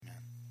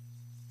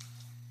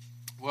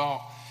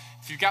Well,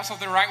 if you've got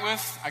something to write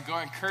with,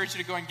 I encourage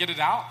you to go and get it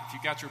out. If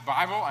you've got your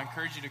Bible, I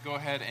encourage you to go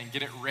ahead and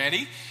get it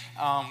ready.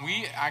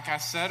 We, like I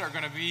said, are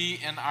going to be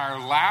in our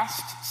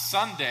last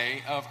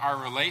Sunday of our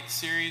Relate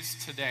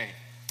series today.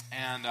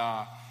 And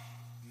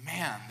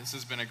man, this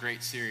has been a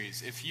great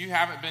series. If you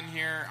haven't been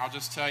here, I'll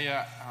just tell you,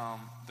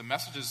 the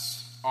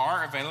messages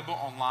are available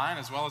online,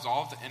 as well as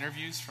all of the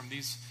interviews from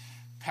these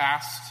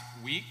past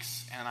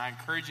weeks. And I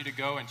encourage you to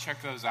go and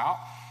check those out.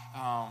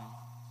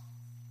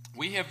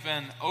 We have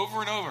been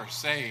over and over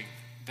saying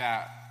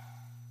that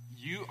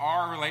you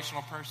are a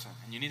relational person,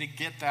 and you need to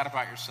get that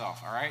about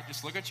yourself, all right?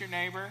 Just look at your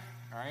neighbor,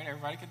 all right?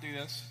 Everybody can do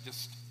this.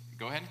 Just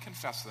go ahead and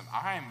confess to them.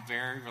 I am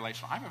very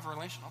relational. I'm a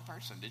relational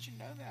person. Did you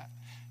know that?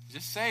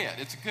 Just say it.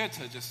 It's good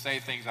to just say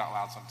things out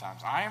loud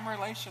sometimes. I am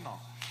relational.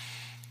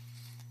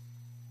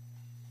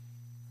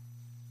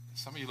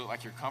 Some of you look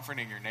like you're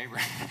comforting your neighbor.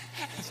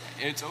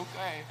 It's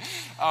okay.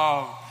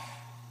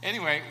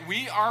 Anyway,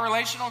 we are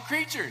relational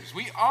creatures.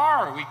 We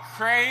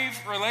crave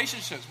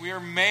relationships. We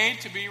are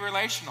made to be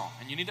relational.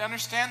 And you need to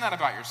understand that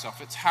about yourself.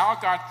 It's how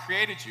God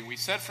created you. We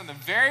said from the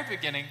very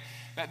beginning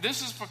that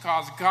this is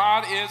because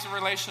God is a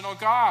relational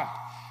God.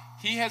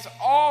 He has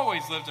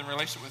always lived in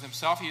relationship with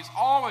himself. He has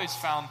always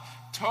found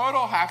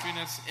total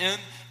happiness in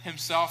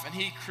himself. And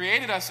he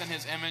created us in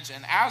his image.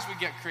 And as we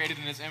get created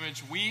in his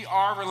image, we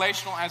are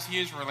relational as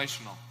he is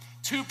relational.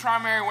 Two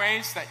primary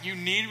ways that you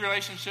need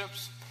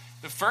relationships.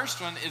 The first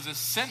one is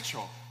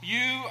essential.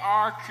 You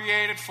are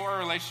created for a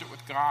relationship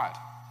with God.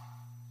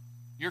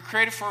 You're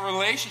created for a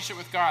relationship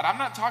with God. I'm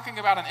not talking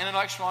about an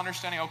intellectual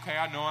understanding. Okay,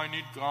 I know I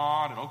need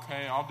God, and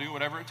okay, I'll do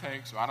whatever it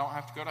takes so I don't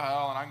have to go to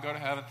hell and I can go to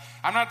heaven.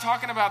 I'm not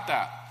talking about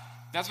that.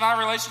 That's not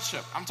a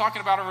relationship. I'm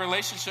talking about a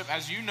relationship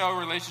as you know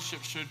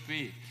relationships should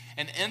be.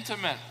 An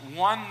intimate,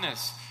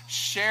 oneness,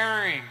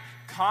 sharing,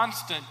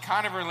 constant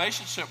kind of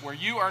relationship where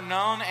you are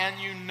known and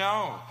you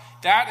know.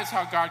 That is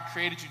how God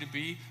created you to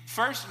be,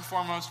 first and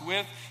foremost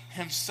with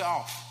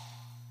himself.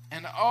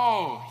 And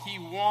he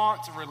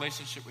wants a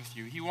relationship with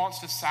you. He wants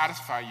to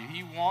satisfy you.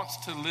 He wants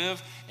to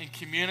live in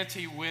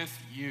community with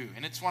you.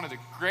 And it's one of the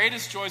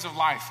greatest joys of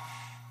life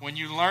when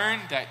you learn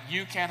that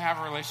you can have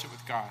a relationship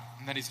with God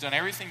and that he's done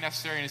everything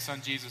necessary in his son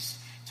Jesus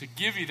to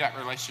give you that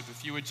relationship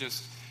if you would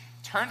just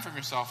turn from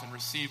yourself and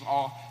receive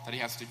all that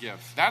he has to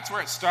give. That's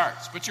where it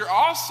starts. But you're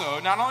also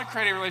not only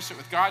creating a relationship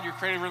with God, you're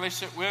creating a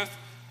relationship with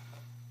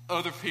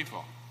other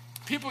people.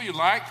 People you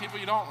like, people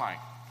you don't like.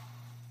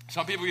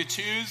 Some people you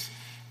choose,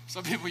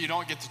 some people you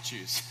don't get to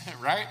choose,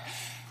 right?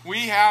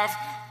 We have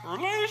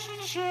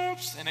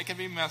relationships, and it can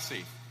be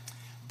messy.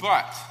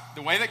 But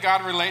the way that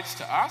God relates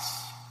to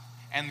us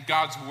and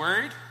God's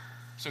word,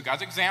 so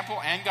God's example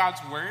and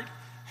God's word,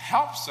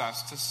 helps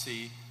us to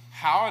see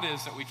how it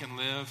is that we can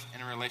live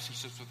in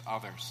relationships with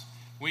others.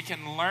 We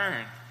can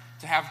learn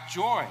to have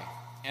joy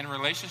in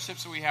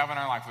relationships that we have in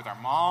our life with our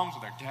moms,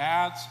 with our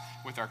dads,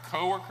 with our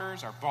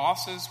coworkers, our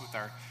bosses, with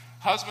our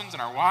husbands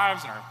and our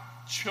wives and our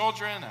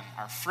children and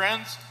our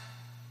friends.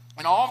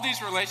 And all of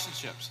these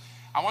relationships,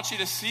 I want you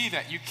to see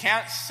that you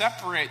can't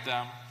separate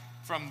them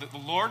from the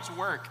Lord's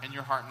work in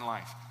your heart and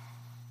life.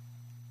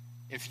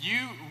 If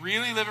you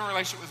really live in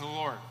relationship with the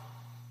Lord,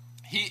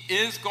 he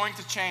is going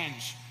to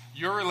change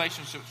your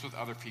relationships with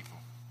other people.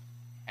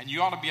 And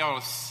you ought to be able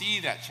to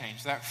see that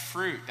change, that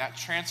fruit, that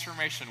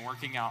transformation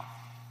working out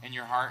in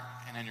your heart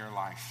and in your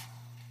life.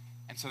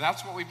 And so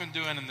that's what we've been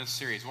doing in this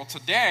series. Well,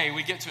 today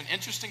we get to an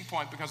interesting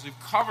point because we've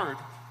covered,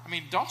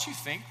 don't you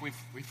think we've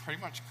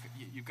pretty much,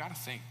 you've got to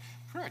think,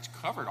 pretty much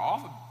covered all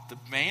of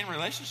the main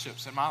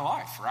relationships in my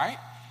life, right?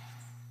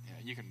 Yeah,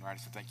 you can write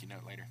us a thank you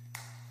note later.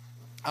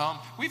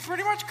 We've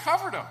pretty much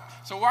covered them.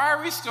 So why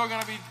are we still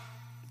going to be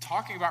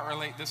talking about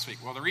Relate this week?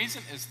 Well, the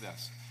reason is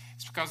this.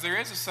 It's because there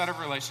is a set of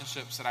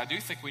relationships that I do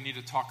think we need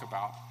to talk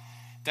about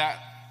that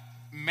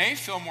may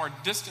feel more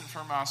distant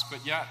from us,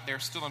 but yet they're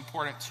still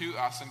important to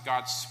us, and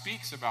God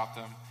speaks about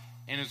them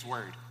in his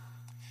word.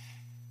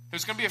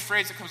 There's going to be a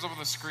phrase that comes up on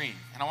the screen,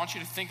 and I want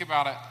you to think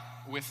about it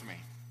with me.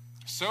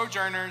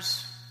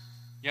 Sojourners,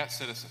 yet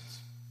citizens.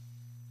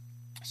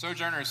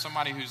 Sojourner is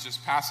somebody who's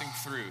just passing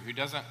through,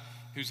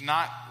 who's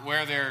not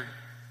where they're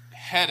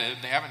headed.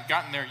 They haven't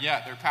gotten there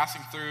yet. They're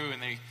passing through,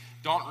 and they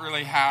don't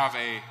really have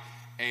a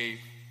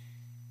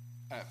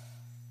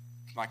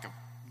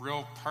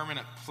real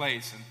permanent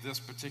place in this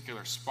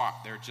particular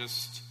spot. They're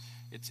just,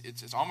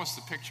 it's almost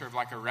the picture of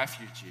like a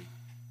refugee.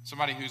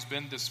 Somebody who's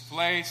been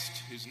displaced,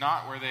 who's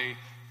not where they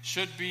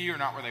should be or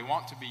not where they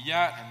want to be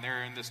yet, and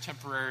they're in this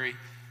temporary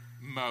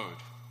mode.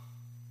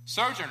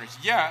 Sojourners,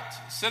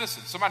 yet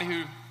citizens, somebody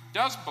who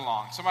does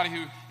belong, somebody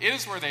who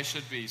is where they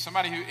should be,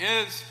 somebody who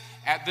is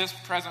at this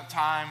present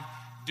time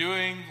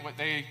doing what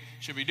they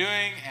should be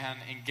doing and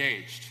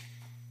engaged.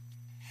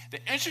 The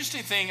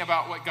interesting thing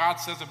about what God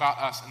says about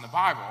us in the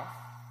Bible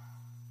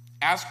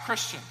as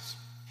Christians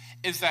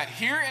is that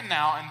here and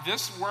now in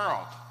this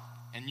world,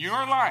 in your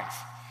life,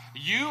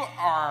 you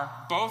are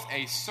both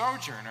a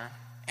sojourner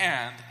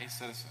and a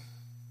citizen.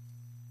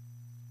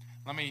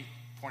 Let me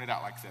point it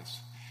out like this.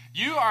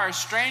 You are a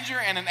stranger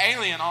and an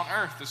alien on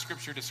earth, the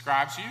scripture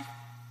describes you.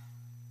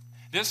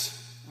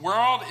 This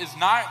world is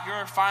not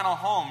your final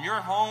home.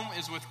 Your home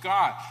is with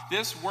God.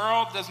 This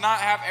world does not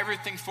have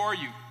everything for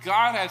you.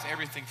 God has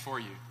everything for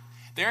you.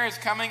 There is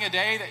coming a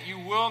day that you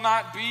will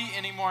not be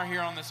anymore here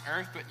on this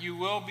earth, but you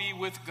will be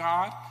with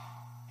God.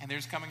 And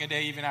there's coming a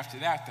day even after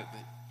that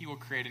he will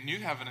create a new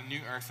heaven, a new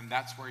earth, and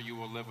that's where you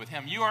will live with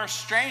him. You are a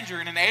stranger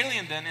and an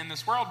alien then in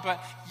this world,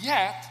 but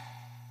yet,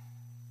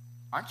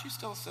 aren't you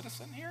still a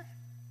citizen here?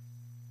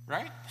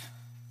 Right?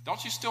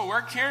 Don't you still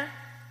work here?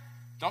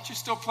 Don't you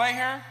still play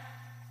here?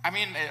 I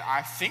mean,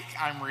 I think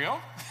I'm real.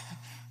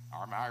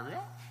 Am I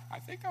real? I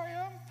think I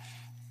am.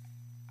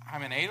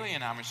 I'm an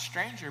alien, I'm a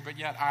stranger, but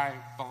yet I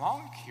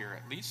belong here,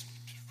 at least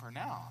for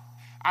now.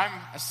 I'm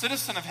a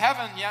citizen of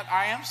heaven, yet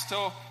I am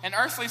still an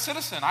earthly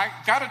citizen. I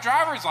got a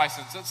driver's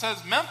license that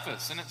says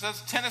Memphis, and it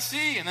says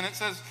Tennessee, and then it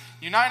says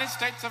United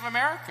States of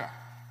America.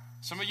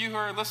 Some of you who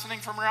are listening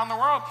from around the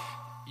world,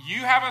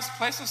 you have a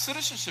place of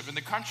citizenship in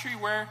the country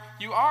where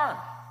you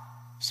are.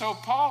 So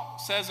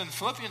Paul says in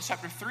Philippians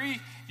chapter 3,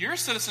 your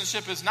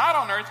citizenship is not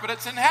on earth, but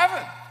it's in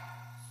heaven.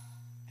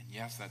 And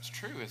yes, that's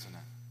true, isn't it?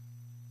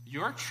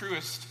 Your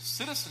truest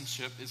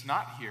citizenship is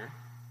not here,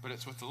 but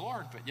it's with the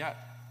Lord. But yet,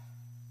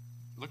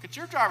 look at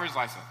your driver's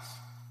license.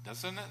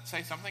 Doesn't it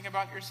say something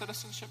about your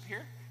citizenship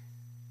here?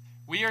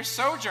 We are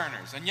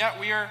sojourners, and yet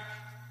we are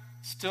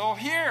still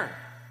here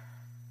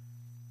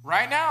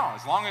right now,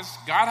 as long as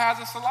God has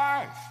us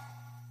alive.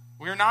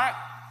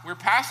 We're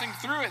passing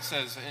through, it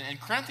says. In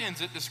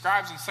Corinthians, it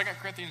describes in 2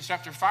 Corinthians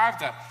chapter 5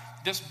 that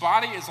this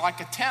body is like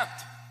a tent.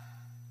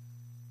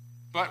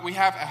 But we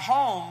have a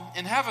home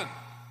in heaven.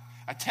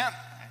 A tent.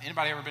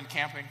 Anybody ever been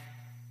camping?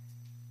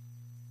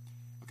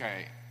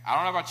 Okay, I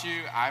don't know about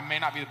you. I may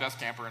not be the best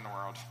camper in the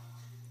world.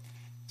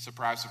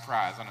 Surprise,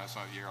 surprise. I know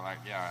some of you are like,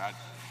 yeah,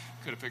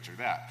 I could have pictured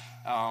that.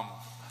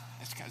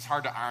 It's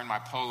hard to iron my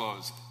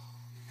polos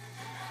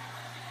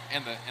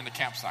in the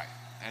campsite.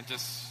 It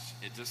just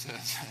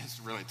is. It's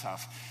really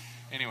tough.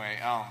 Anyway,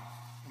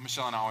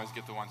 Michelle and I always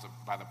get the ones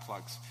by the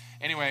plugs.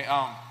 Anyway,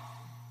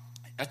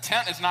 a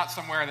tent is not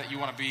somewhere that you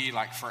want to be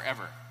like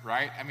forever,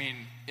 right? I mean,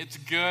 it's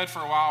good for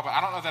a while, but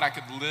I don't know that I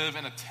could live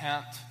in a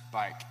tent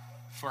like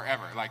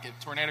forever. Like a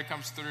tornado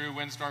comes through,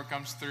 windstorm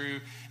comes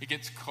through, it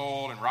gets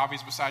cold, and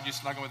Robbie's beside you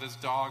snuggling with his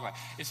dog. Like,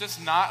 it's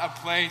just not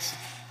a place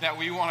that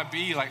we want to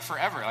be like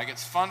forever. Like,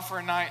 it's fun for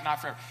a night,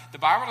 not forever. The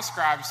Bible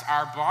describes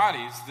our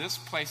bodies, this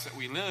place that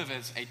we live,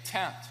 as a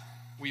tent.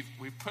 We've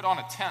put on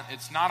a tent.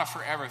 It's not a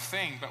forever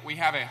thing, but we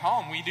have a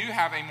home. We do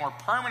have a more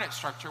permanent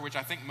structure, which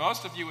I think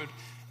most of you would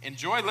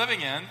enjoy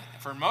living in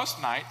for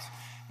most nights.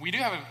 We do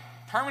have a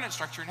permanent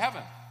structure in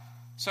heaven.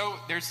 So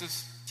there's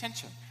this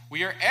tension.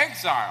 We are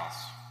exiles,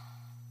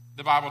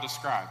 the Bible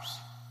describes.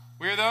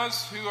 We are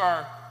those who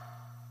are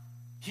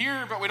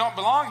here, but we don't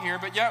belong here,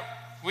 but yet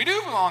we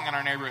do belong in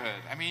our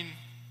neighborhood. I mean,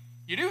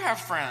 you do have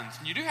friends,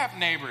 and you do have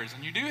neighbors,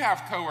 and you do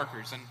have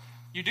coworkers, and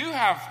you do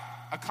have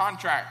a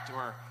contract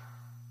or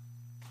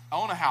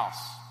own a house.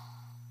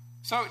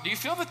 So do you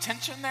feel the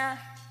tension there?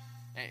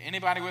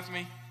 Anybody with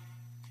me?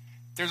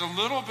 There's a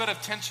little bit of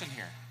tension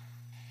here.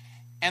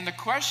 And the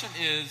question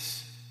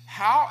is,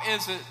 how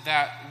is it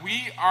that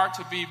we are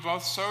to be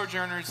both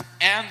sojourners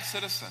and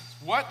citizens?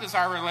 What does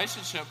our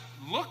relationship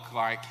look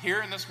like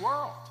here in this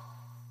world?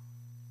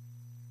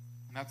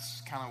 And that's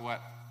kind of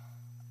what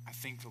I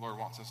think the Lord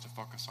wants us to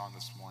focus on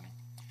this morning.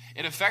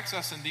 It affects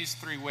us in these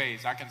three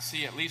ways. I can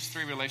see at least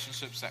three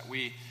relationships that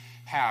we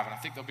have, and I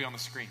think they'll be on the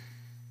screen.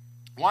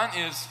 One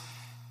is,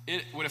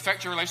 it would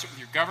affect your relationship with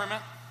your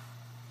government.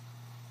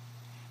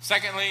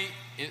 Secondly,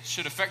 it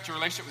should affect your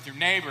relationship with your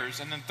neighbors.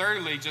 And then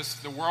thirdly,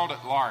 just the world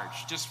at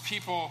large. Just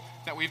people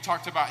that we've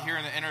talked about here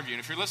in the interview.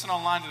 And if you're listening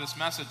online to this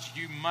message,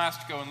 you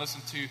must go and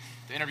listen to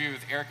the interview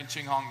with Eric and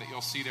Ching Hong that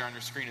you'll see there on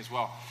your screen as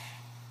well.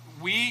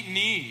 We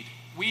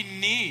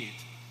need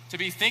to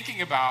be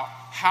thinking about,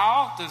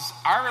 how does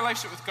our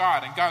relationship with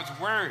God and God's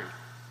Word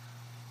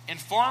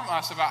inform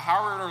us about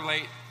how we're to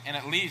relate in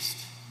at least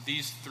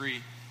these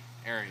three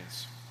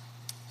areas.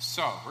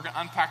 So we're going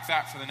to unpack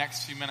that for the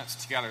next few minutes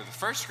together. The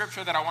first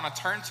scripture that I want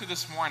to turn to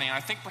this morning, and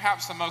I think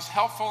perhaps the most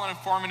helpful and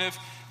informative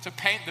to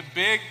paint the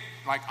big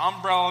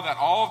umbrella that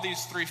all of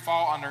these three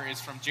fall under,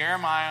 is from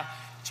Jeremiah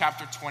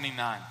chapter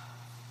 29.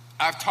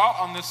 I've taught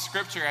on this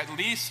scripture at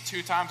least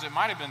 2 times. It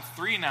might have been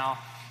 3 now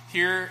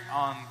here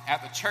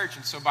at the church.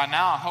 And so by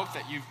now I hope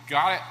that you've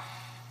got it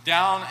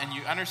down and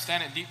you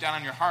understand it deep down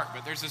in your heart.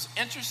 But there's this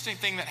interesting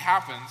thing that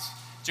happens.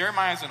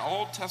 Jeremiah is an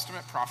Old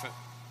Testament prophet.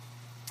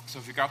 So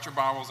if you got your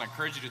Bibles, I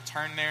encourage you to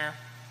turn there.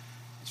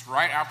 It's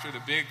right after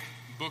the big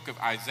book of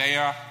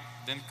Isaiah.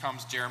 Then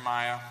comes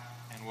Jeremiah,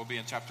 and we'll be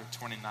in chapter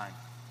 29.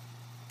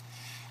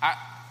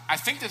 I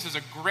think this is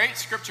a great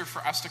scripture for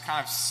us to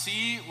kind of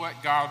see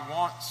what God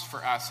wants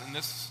for us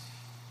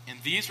in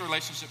these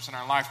relationships in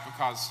our life,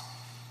 because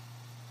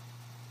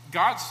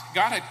God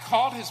had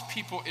called his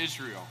people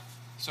Israel.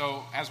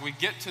 So as we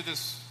get to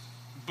this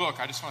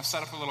book, I just want to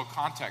set up a little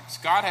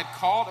context. God had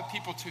called a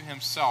people to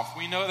himself.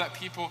 We know that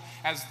people,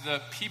 as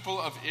the people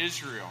of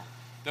Israel,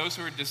 those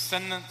who are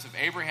descendants of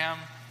Abraham,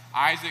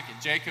 Isaac,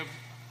 and Jacob,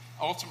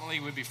 ultimately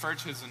would be referred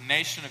to as the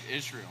nation of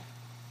Israel.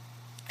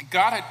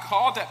 God had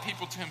called that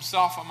people to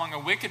himself among a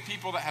wicked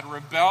people that had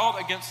rebelled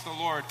against the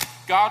Lord.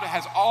 God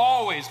has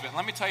always been,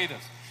 let me tell you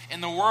this,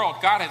 in the world,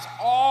 God has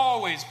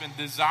always been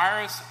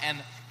desirous and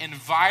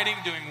inviting,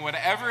 doing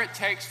whatever it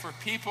takes for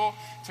people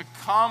to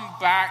come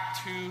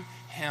back to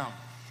him.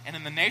 And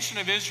in the nation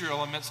of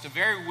Israel, amidst a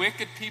very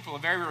wicked people, a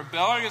very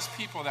rebellious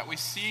people that we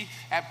see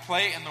at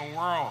play in the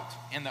world,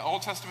 in the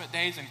Old Testament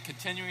days and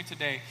continuing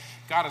today,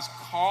 God is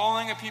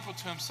calling a people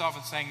to himself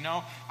and saying,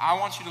 no, I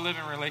want you to live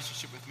in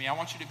relationship with me. I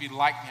want you to be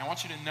like me. I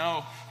want you to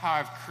know how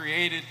I've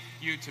created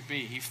you to be.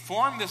 He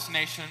formed this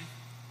nation,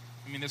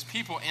 this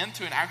people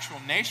into an actual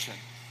nation.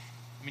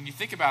 You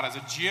think about it as a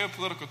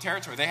geopolitical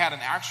territory. They had an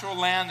actual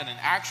land and an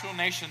actual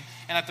nation,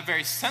 and at the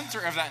very center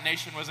of that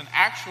nation was an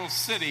actual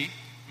city.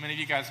 Many of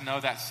you guys know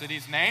that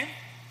city's name.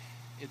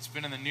 It's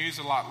been in the news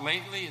a lot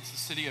lately. It's the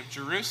city of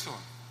Jerusalem.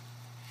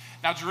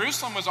 Now,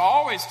 Jerusalem was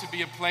always to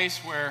be a place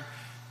where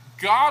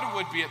God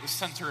would be at the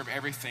center of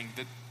everything.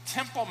 The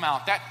Temple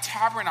Mount, that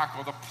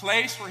tabernacle, the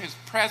place where his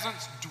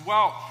presence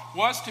dwelt,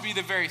 was to be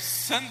the very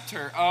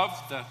center of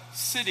the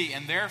city,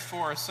 and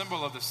therefore a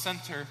symbol of the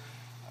center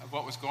of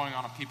what was going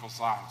on in people's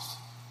lives.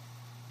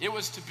 It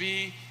was to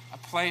be a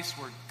place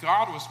where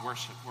God was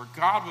worshiped, where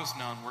God was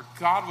known, where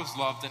God was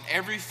loved, and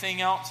everything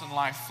else in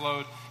life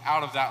flowed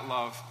out of that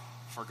love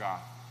for God.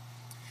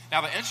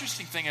 Now, the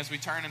interesting thing as we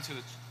turn into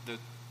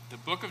the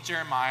book of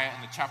Jeremiah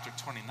in the chapter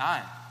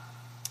 29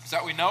 is that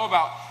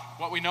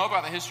what we know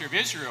about the history of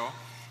Israel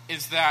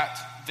is that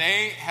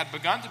they had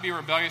begun to be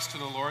rebellious to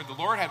the Lord. The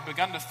Lord had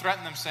begun to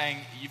threaten them, saying,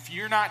 if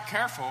you're not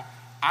careful,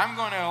 I'm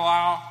going to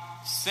allow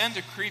sin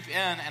to creep in,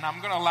 and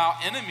I'm going to allow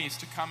enemies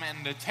to come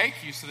in to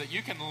take you so that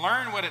you can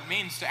learn what it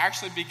means to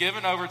actually be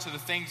given over to the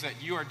things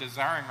that you are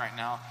desiring right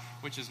now,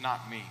 which is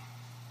not me.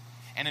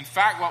 And in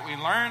fact, what we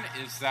learn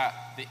is that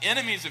the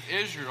enemies of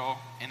Israel,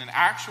 in an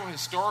actual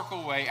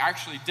historical way,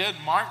 actually did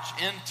march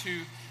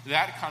into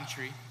that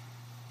country.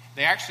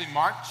 They actually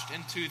marched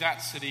into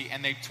that city,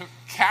 and they took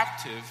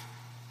captive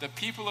the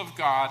people of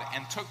God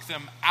and took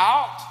them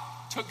out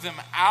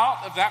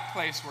of that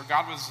place where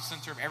God was the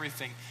center of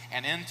everything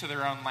and into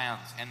their own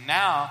lands. And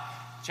now,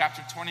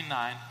 chapter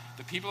 29,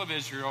 the people of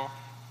Israel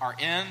are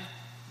in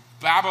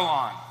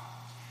Babylon.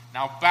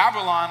 Now,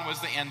 Babylon was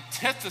the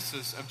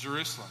antithesis of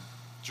Jerusalem.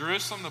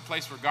 Jerusalem, the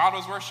place where God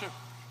was worshipped.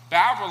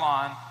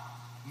 Babylon,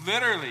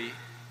 literally,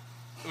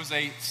 was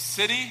a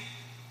city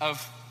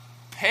of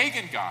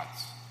pagan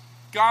gods.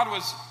 God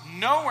was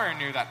nowhere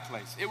near that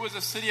place. It was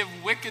a city of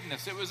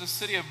wickedness. It was a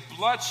city of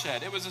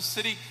bloodshed. It was a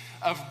city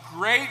of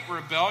great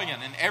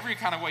rebellion in every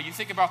kind of way. You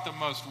think about the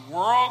most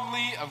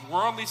worldly of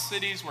worldly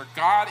cities where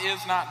God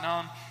is not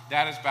known,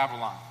 that is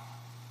Babylon.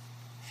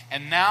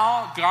 And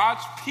now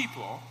God's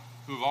people,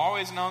 who've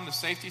always known the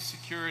safety,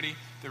 security,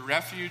 the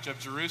refuge of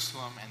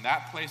Jerusalem, and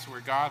that place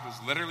where God was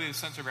literally the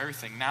center of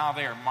everything, now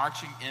they are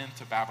marching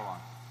into Babylon,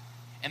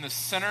 in the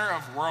center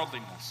of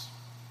worldliness.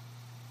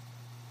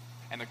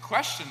 And the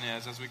question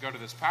is, as we go to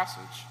this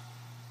passage,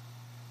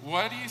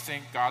 what do you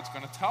think God's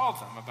going to tell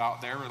them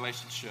about their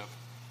relationship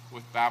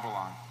with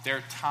Babylon,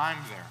 their time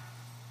there?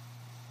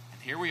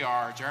 And here we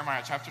are,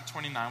 Jeremiah chapter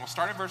 29. We'll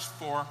start in verse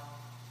 4.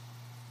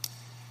 It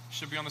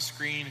should be on the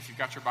screen. If you've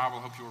got your Bible,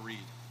 I hope you'll read.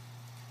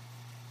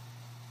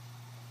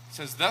 It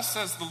says, thus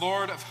says the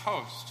Lord of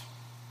hosts.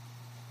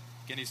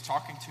 Again, he's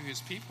talking to his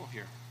people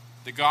here.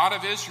 The God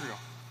of Israel.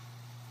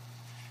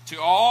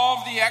 To all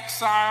of the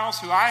exiles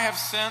who I have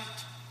sent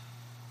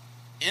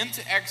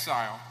into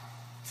exile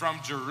from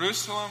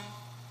Jerusalem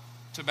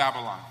to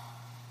Babylon.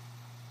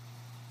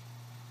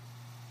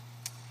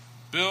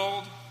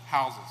 Build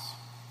houses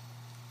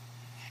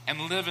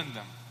and live in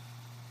them.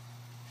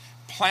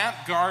 Plant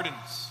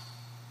gardens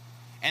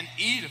and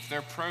eat of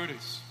their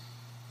produce.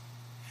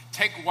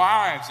 Take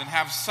wives and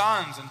have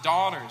sons and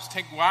daughters.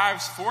 Take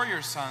wives for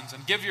your sons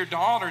and give your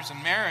daughters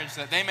in marriage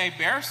that they may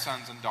bear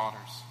sons and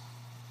daughters.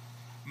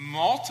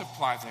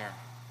 Multiply there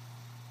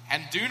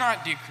and do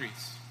not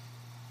decrease.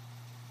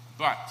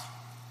 But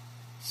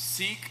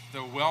seek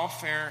the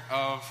welfare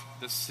of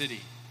the city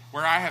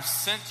where I have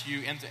sent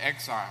you into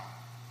exile,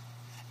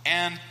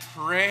 and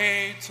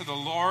pray to the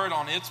Lord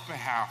on its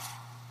behalf,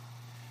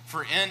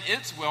 for in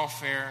its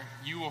welfare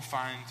you will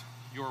find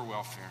your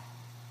welfare.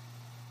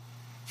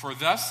 For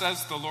thus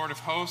says the Lord of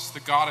hosts, the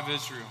God of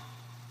Israel,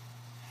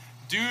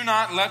 do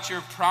not let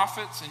your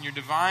prophets and your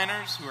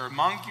diviners who are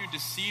among you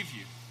deceive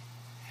you,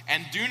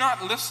 and do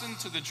not listen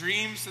to the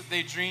dreams that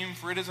they dream,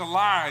 for it is a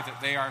lie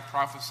that they are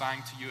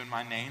prophesying to you in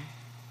my name.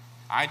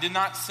 I did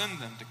not send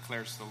them,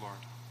 declares the Lord.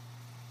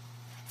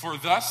 For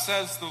thus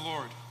says the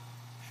Lord,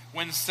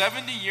 when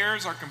 70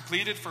 years are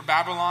completed for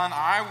Babylon,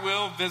 I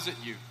will visit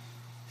you,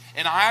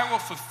 and I will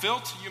fulfill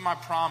to you my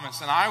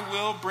promise, and I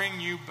will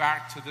bring you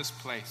back to this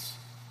place.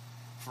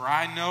 For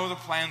I know the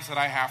plans that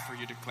I have for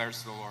you,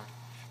 declares the Lord.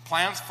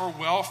 Plans for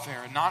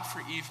welfare and not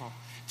for evil,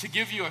 to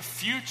give you a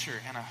future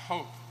and a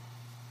hope.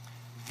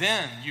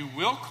 Then you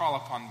will call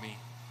upon me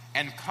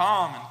and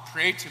come and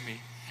pray to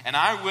me, and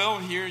I will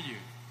hear you.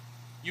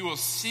 You will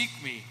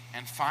seek me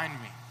and find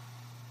me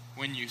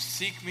when you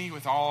seek me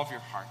with all of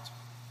your heart.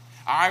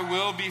 I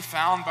will be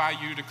found by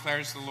you,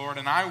 declares the Lord,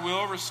 and I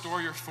will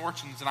restore your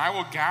fortunes, and I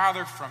will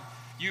gather from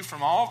you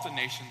from all the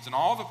nations and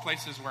all the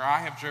places where I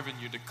have driven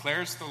you,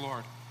 declares the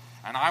Lord,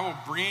 and I will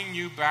bring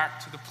you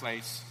back to the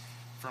place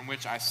from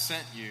which I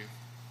sent you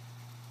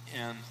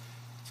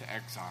into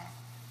exile.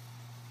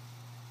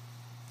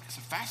 It's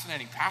a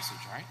fascinating passage,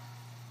 right?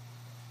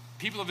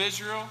 People of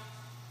Israel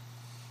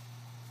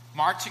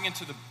marching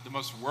into the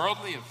most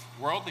worldly of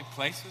worldly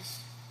places,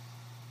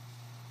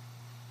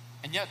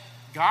 and yet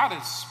God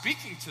is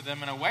speaking to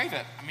them in a way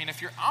that, I mean,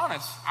 if you're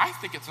honest, I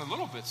think it's a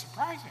little bit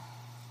surprising.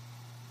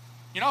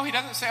 You know, he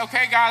doesn't say,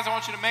 okay, guys, I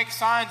want you to make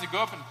signs and go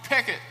up and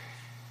picket.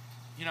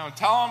 You know,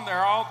 tell them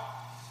they're all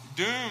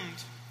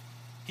doomed.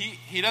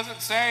 He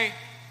doesn't say,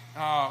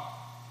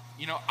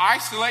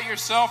 isolate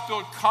yourself,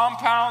 build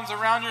compounds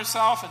around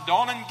yourself, and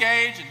don't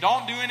engage, and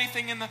don't do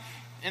anything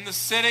in the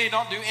city.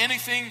 Don't do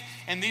anything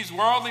in these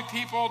worldly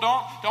people.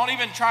 Don't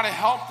even try to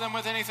help them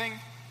with anything.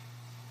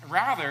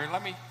 Rather,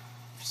 let me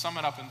sum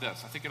it up in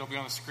this. I think it'll be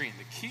on the screen.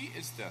 The key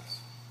is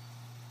this.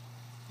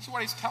 This is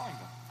what he's telling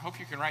them. I hope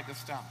you can write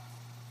this down.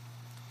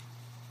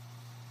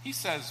 He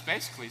says,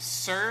 basically,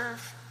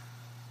 serve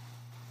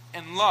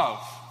and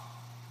love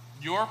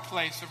your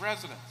place of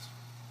residence.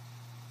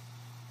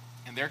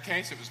 In their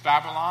case, it was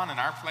Babylon. In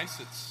our place,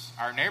 it's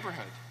our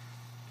neighborhood.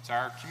 It's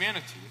our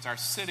community. It's our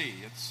city.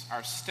 It's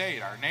our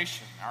state, our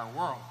nation, our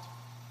world.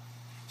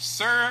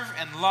 Serve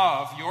and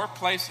love your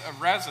place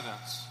of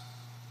residence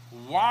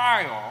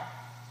while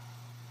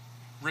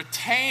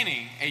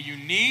retaining a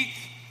unique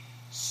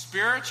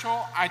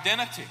spiritual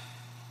identity,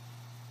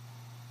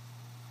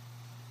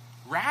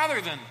 rather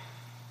than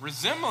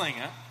resembling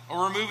it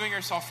or removing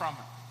yourself from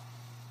it.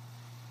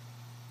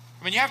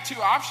 I mean, you have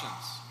two options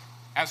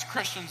as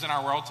Christians in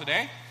our world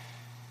today.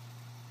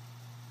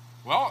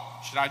 Well,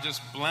 should I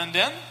just blend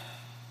in?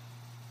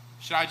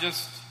 Should I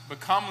just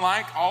become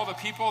like all the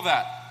people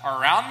that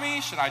are around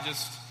me? Should I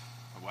just,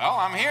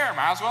 I'm here,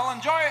 might as well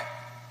enjoy it.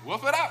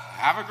 Whoop it up,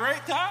 have a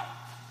great time.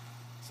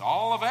 It's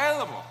all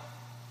available.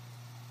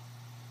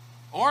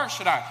 Or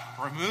should I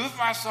remove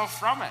myself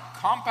from it,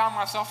 compound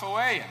myself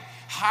away, and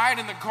hide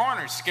in the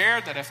corner,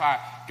 scared that if I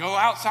go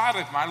outside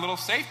of my little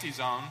safety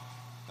zone,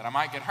 that I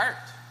might get hurt?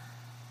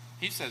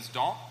 He says,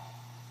 don't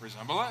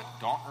resemble it,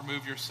 don't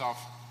remove yourself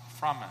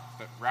from it,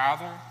 but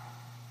rather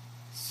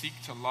seek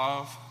to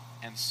love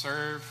and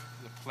serve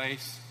the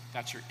place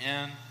that you're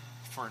in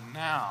for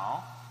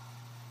now.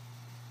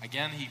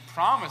 Again, he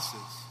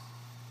promises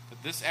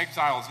that this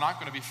exile is not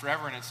going to be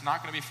forever, and it's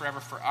not going to be forever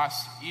for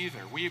us either.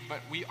 But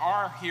we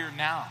are here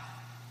now.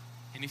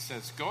 And he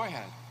says, go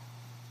ahead,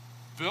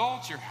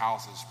 build your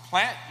houses,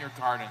 plant your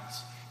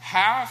gardens,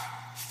 have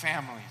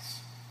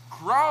families,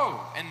 grow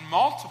and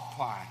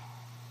multiply.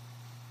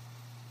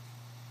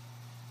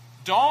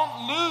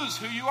 Don't lose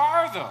who you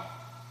are, though.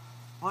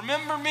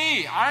 Remember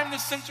me. I'm the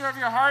center of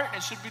your heart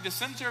and should be the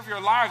center of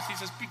your lives. He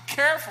says, be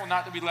careful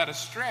not to be led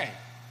astray,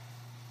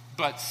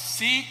 but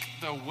seek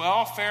the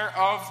welfare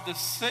of the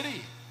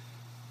city.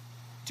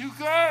 Do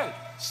good.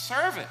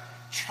 Serve it.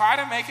 Try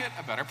to make it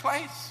a better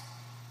place.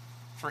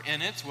 For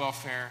in its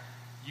welfare,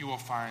 you will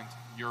find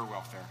your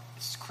welfare.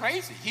 It's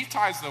crazy. He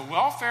ties the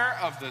welfare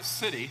of the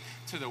city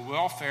to the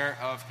welfare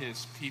of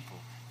his people.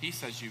 He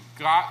says, you've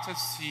got to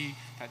see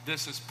that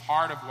this is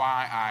part of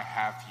why I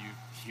have you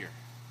here.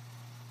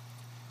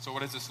 So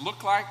what does this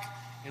look like?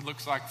 It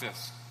looks like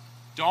this.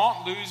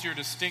 Don't lose your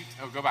distinct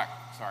identity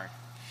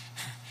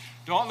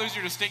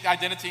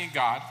in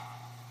God.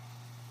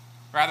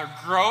 Rather,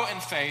 grow in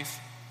faith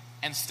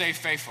and stay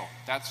faithful.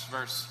 That's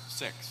verse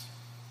 6.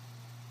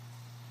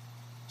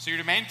 So you're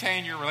to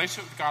maintain your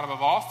relationship with God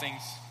above all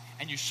things,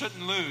 and you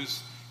shouldn't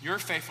lose your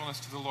faithfulness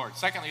to the Lord.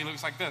 Secondly, it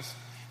looks like this.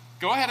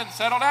 Go ahead and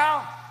settle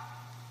down.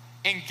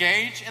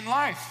 Engage in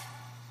life.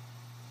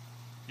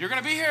 You're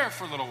going to be here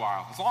for a little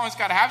while. As long as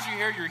God has you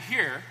here, you're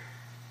here.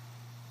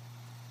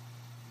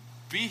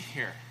 Be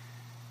here.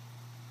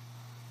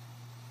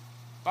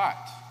 But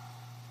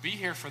be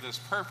here for this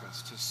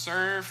purpose, to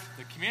serve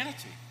the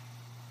community,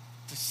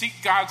 to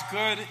seek God's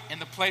good in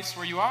the place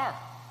where you are,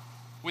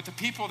 with the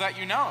people that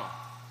you know.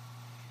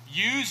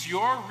 Use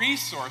your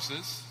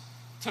resources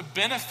to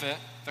benefit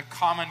the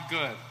common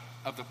good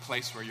of the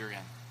place where you're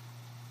in.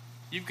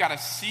 You've got to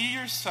see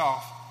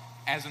yourself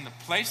as in the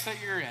place that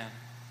you're in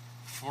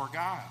for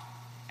God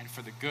and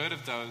for the good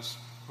of those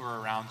who are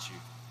around you.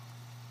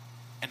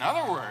 In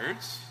other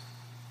words,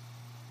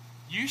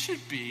 you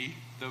should be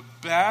the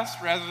best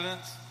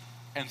residents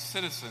and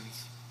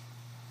citizens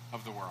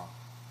of the world.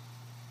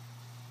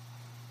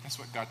 That's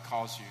what God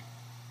calls you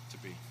to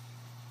be.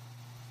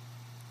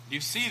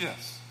 You see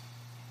this.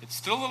 It's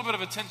still a little bit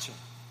of a tension,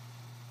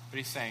 but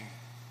he's saying,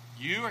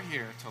 you are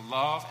here to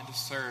love and to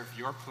serve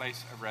your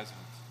place of residence.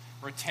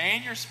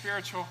 Retain your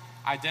spiritual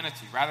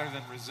identity rather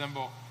than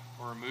resemble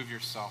or remove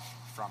yourself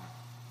from it.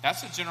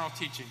 That's the general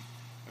teaching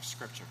of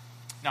Scripture.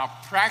 Now,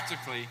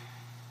 practically,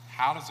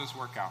 how does this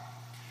work out?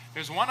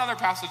 There's one other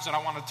passage that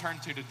I want to turn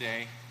to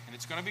today, and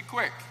it's going to be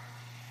quick.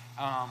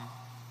 And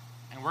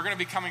we're going to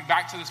be coming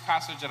back to this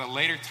passage at a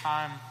later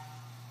time,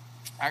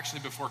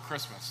 actually before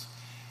Christmas.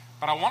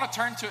 But I want to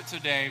turn to it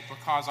today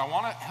because I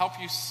want to help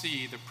you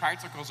see the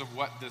practicals of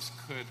what this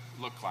could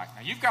look like.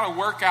 Now, you've got to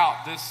work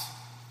out this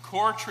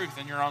core truth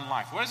in your own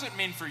life. What does it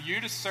mean for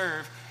you to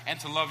serve and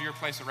to love your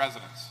place of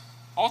residence?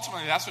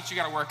 Ultimately, that's what you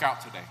got to work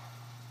out today.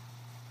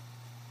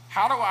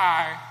 How do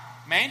I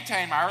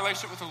maintain my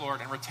relationship with the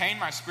Lord and retain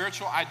my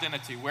spiritual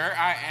identity where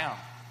I am,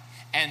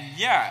 and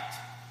yet,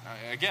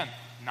 again,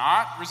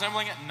 not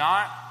resembling it,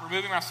 not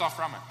removing myself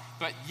from it,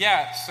 but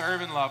yet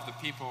serve and love the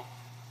people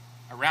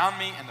around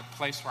me and the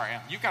place where I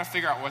am? You've got to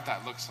figure out what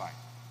that looks like.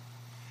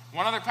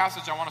 One other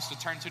passage I want us to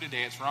turn to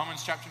today, it's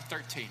Romans chapter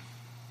 13.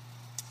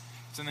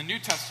 It's in the New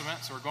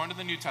Testament, so we're going to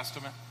the New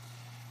Testament.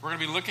 We're going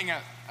to be looking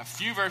at a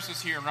few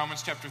verses here in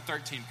Romans chapter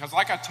 13, because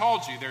like I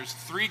told you, there's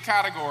 3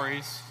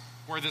 categories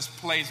where this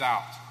plays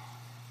out.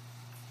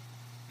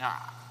 Now,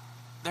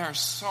 there are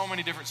so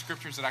many different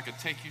scriptures that I could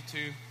take you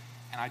to,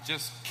 and I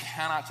just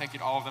cannot take you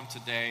to all of them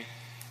today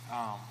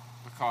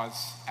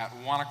because at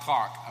 1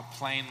 o'clock a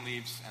plane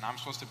leaves, and I'm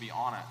supposed to be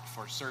on it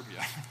for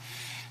Serbia.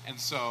 And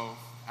so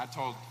I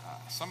told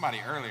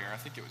somebody earlier, I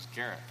think it was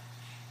Garrett,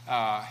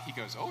 he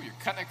goes, "Oh, you're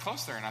cutting it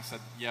close there." And I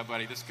said, "Yeah,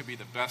 buddy, this could be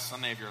the best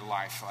Sunday of your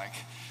life. Like,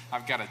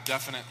 I've got a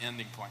definite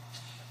ending point."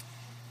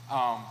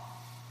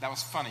 That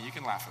was funny. You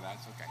can laugh at that.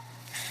 It's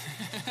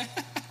okay.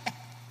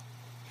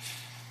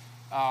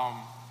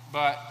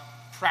 But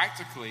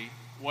practically,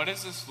 what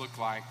does this look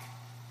like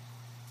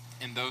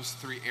in those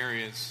 3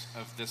 areas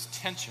of this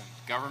tension,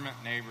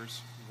 government,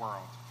 neighbors,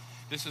 world?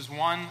 This is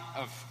one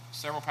of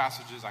several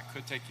passages I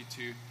could take you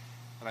to,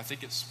 but I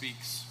think it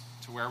speaks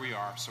to where we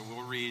are. So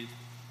we'll read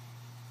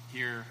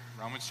here,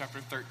 Romans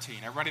chapter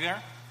 13. Everybody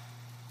there?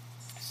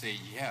 Say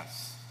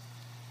yes.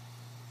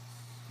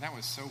 That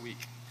was so weak.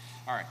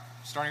 All right,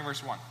 starting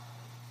verse 1.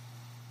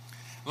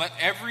 Let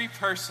every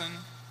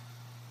person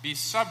be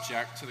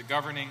subject to the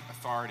governing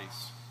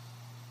authorities.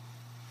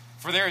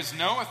 For there is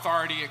no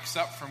authority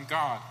except from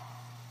God,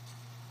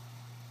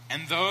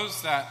 and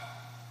those that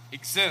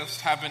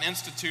exist have been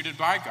instituted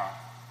by God.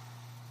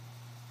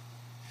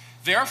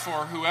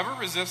 Therefore, whoever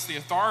resists the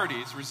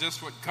authorities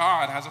resists what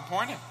God has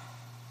appointed,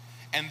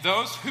 and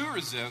those who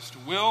resist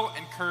will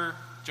incur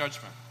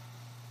judgment.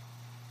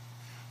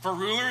 For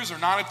rulers are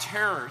not a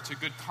terror to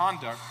good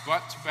conduct,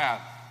 but to bad.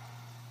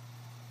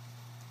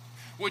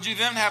 Would you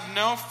then have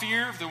no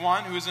fear of the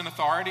one who is in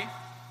authority?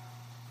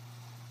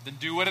 Then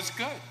do what is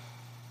good,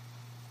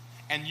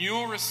 and you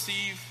will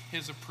receive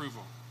his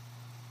approval.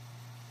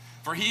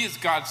 For he is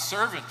God's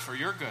servant for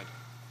your good.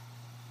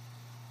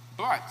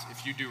 But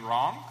if you do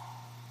wrong,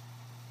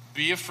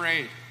 be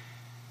afraid,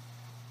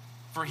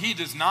 for he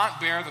does not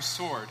bear the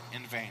sword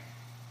in vain.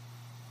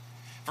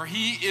 For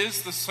he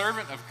is the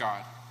servant of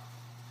God,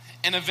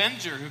 an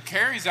avenger who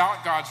carries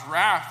out God's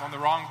wrath on the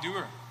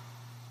wrongdoer.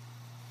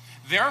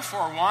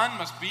 Therefore, one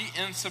must be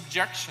in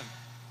subjection,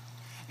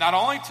 not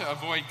only to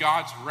avoid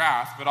God's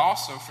wrath, but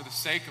also for the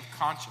sake of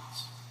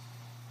conscience.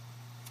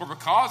 For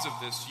because of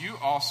this, you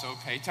also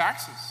pay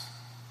taxes.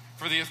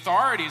 For the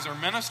authorities are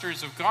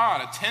ministers of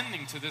God,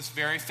 attending to this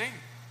very thing.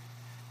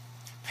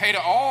 Pay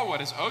to all what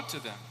is owed to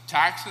them,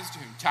 taxes to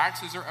whom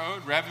taxes are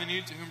owed,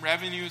 revenue to whom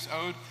revenue is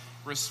owed,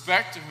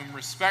 respect to whom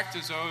respect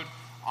is owed,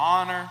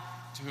 honor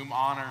to whom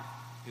honor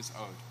is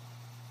owed.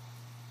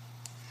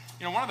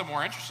 You know, one of the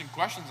more interesting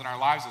questions in our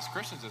lives as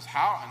Christians is,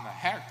 how in the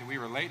heck do we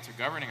relate to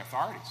governing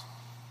authorities?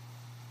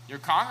 Your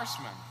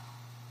congressman,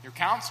 your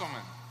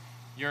councilman,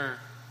 your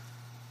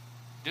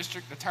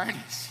district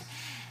attorneys,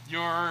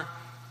 your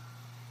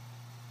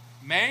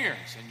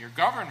mayors and your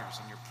governors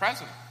and your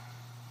president.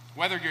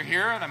 Whether you're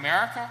here in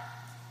America,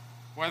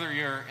 whether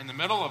you're in the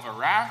middle of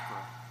Iraq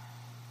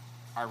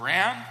or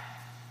Iran,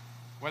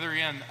 whether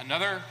you're in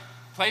another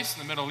place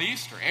in the Middle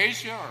East or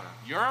Asia or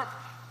Europe,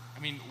 I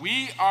mean,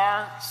 we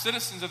are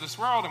citizens of this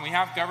world and we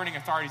have governing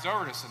authorities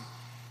over us. And,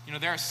 you know,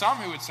 there are some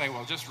who would say,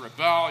 well, just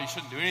rebel, you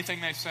shouldn't do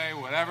anything they say,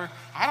 whatever.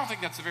 I don't think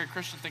that's a very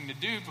Christian thing to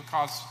do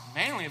because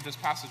mainly of this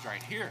passage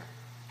right here.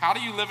 How do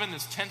you live in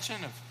this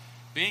tension of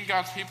being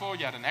God's people,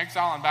 yet in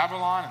exile in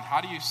Babylon, and how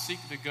do you seek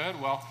the good?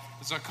 Well,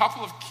 there's a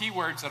couple of key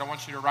words that I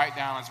want you to write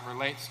down as it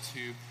relates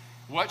to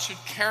what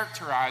should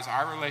characterize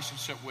our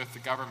relationship with the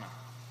government.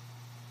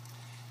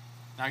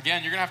 Now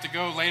again, you're going to have to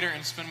go later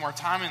and spend more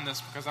time in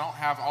this because I don't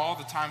have all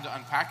the time to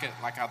unpack it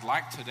like I'd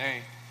like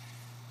today.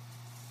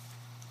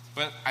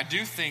 But I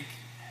do think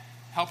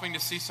helping to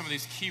see some of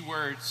these key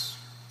words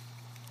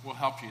will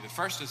help you. The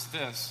first is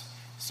this: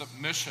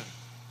 submission.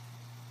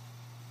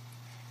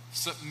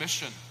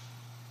 Submission.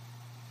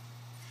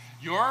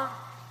 Your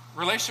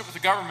relationship with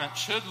the government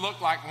should look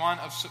like one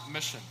of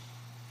submission.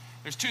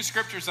 There's 2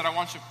 scriptures that I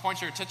want you to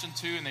point your attention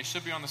to, and they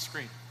should be on the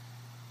screen.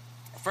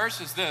 First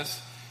is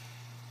this,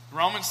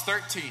 Romans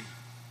 13.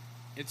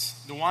 It's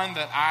the one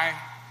that I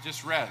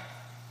just read.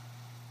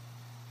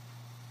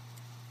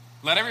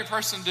 Let every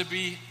person to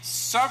be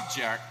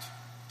subject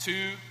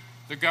to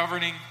the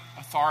governing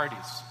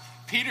authorities.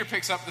 Peter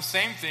picks up the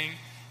same thing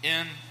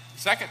in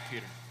 2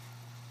 Peter.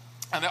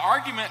 And the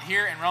argument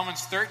here in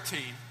Romans 13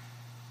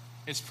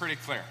 is pretty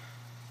clear.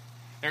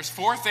 There's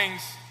 4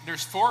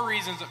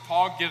 reasons that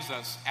Paul gives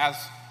us as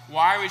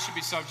why we should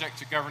be subject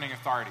to governing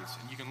authorities.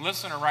 And you can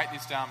listen or write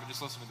these down, but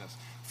just listen to this.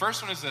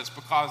 First one is this,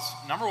 because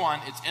number one,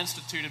 it's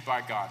instituted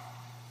by God.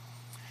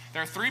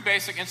 There are three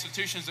basic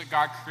institutions that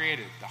God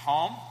created. The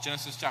home,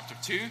 Genesis chapter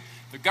 2,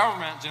 the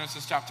government,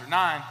 Genesis chapter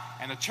 9,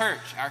 and the church,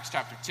 Acts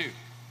chapter 2.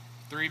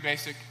 Three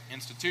basic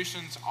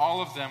institutions,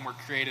 all of them were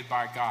created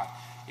by God.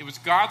 It was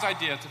God's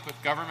idea to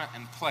put government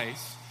in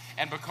place,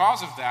 and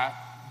because of that,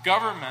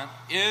 government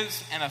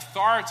is an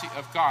authority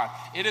of God.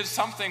 It is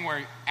something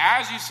where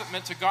as you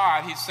submit to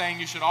God, he's saying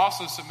you should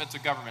also submit to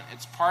government.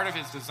 It's part of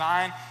his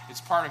design.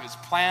 It's part of his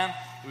plan.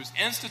 It was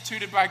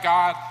instituted by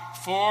God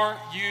for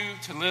you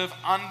to live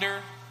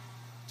under.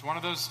 It's one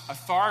of those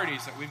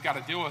authorities that we've got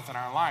to deal with in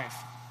our life.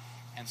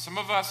 And some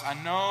of us, I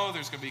know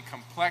there's going to be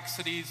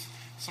complexities.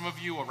 Some of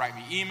you will write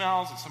me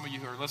emails, and some of you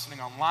who are listening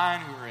online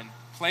who are in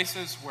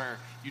places where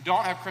you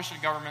don't have Christian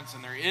governments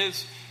and there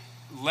is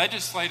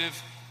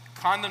legislative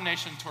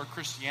condemnation toward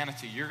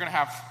Christianity. You're going to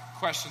have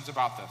questions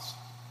about this.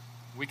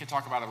 We can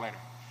talk about it later.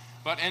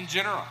 But in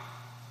general,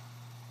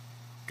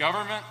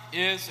 government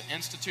is an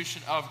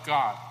institution of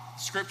God.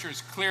 Scripture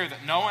is clear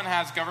that no one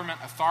has government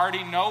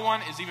authority. No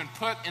one is even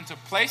put into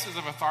places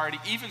of authority,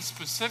 even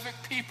specific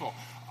people.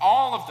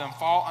 All of them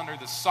fall under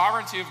the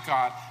sovereignty of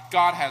God.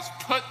 God has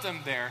put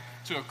them there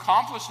to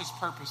accomplish his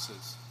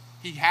purposes.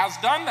 He has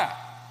done that.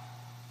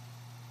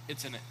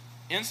 It's an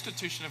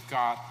institution of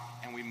God,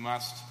 and we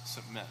must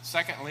submit.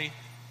 Secondly,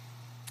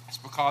 it's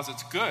because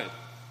it's good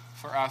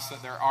for us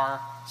that there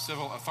are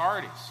civil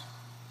authorities.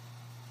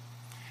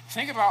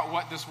 Think about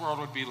what this world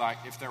would be like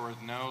if there were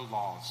no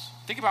laws.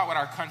 Think about what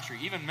our country,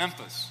 even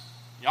Memphis,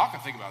 y'all can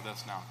think about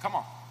this now. Come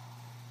on.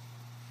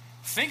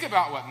 Think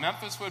about what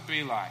Memphis would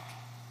be like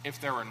if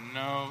there were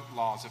no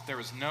laws, if there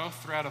was no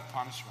threat of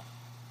punishment,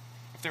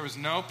 if there was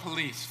no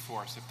police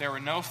force, if there were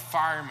no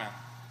firemen,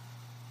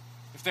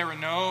 if there were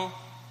no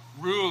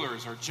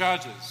rulers or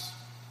judges.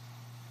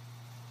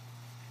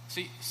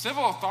 See,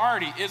 civil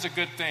authority is a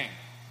good thing.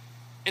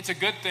 It's a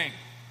good thing.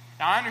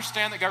 Now, I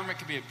understand that government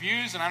can be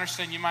abused, and I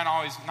understand you might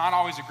not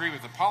always agree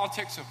with the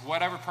politics of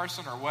whatever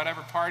person or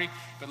whatever party,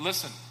 but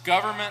listen,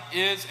 government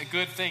is a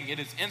good thing. It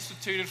is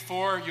instituted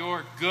for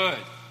your good.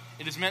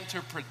 It is meant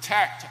to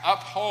protect, to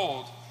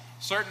uphold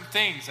certain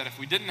things that if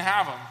we didn't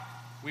have them,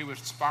 we would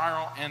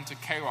spiral into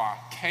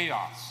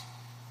chaos.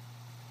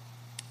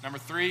 Number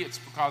three, it's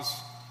because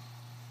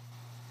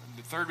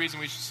the third reason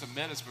we should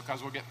submit is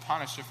because we'll get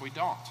punished if we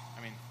don't.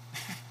 I mean,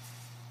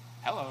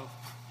 hello.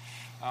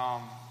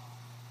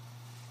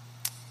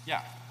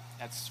 Yeah,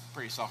 that's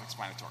pretty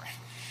self-explanatory.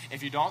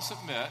 If you don't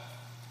submit,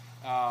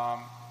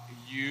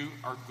 you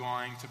are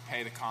going to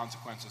pay the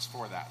consequences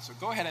for that. So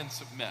go ahead and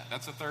submit.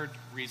 That's the third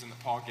reason that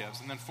Paul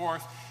gives. And then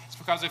fourth, it's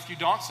because if you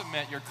don't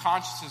submit, your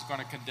conscience is going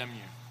to condemn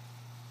you.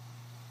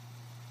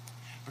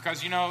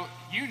 Because you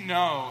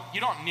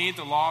don't need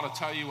the law to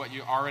tell you what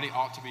you already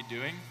ought to be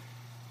doing.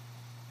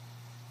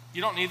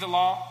 You don't need the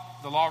law.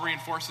 The law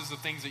reinforces the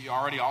things that you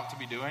already ought to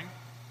be doing.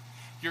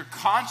 Your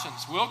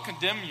conscience will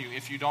condemn you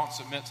if you don't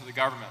submit to the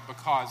government,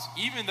 because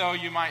even though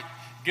you might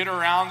get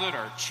around it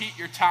or cheat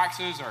your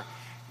taxes or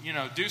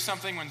do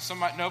something when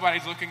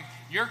nobody's looking,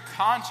 your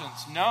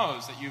conscience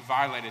knows that you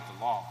violated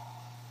the law.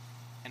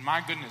 And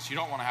my goodness, you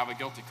don't want to have a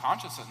guilty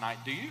conscience at night,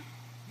 do you?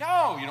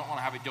 No, you don't want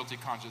to have a guilty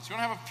conscience. You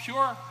want to have a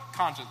pure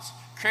conscience.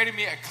 Created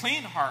me a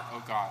clean heart,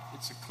 O God.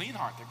 It's a clean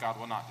heart that God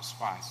will not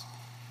despise.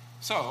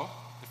 So,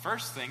 the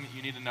first thing that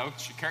you need to know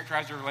should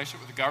characterize your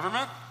relationship with the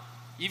government,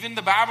 even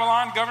the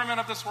Babylon government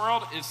of this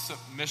world, is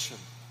submission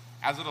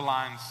as it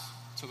aligns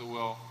to the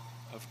will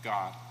of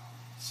God.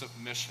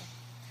 Submission.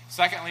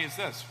 Secondly is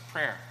this,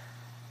 prayer.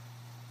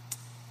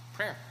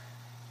 Prayer.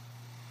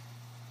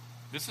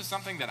 This is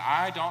something that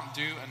I don't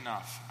do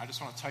enough. I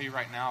just want to tell you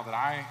right now that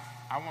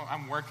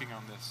I'm working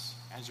on this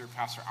as your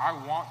pastor. I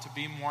want to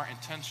be more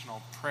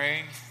intentional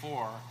praying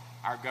for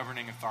our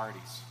governing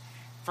authorities.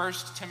 1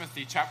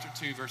 Timothy chapter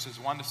 2, verses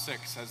 1 to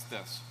 6 says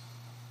this.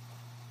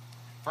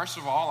 First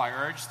of all, I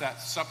urge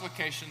that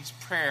supplications,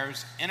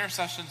 prayers,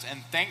 intercessions,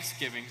 and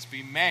thanksgivings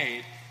be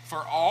made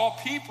for all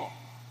people.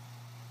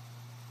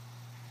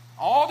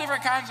 All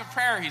different kinds of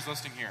prayer he's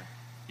listing here.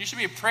 You should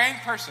be a praying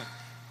person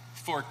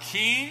for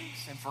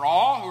kings and for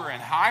all who are in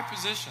high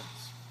positions.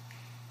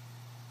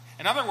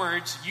 In other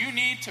words, you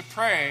need to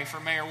pray for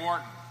Mayor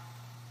Wharton.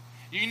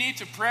 You need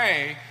to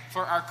pray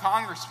for our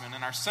congressmen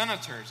and our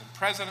senators and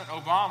President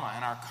Obama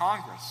and our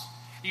Congress.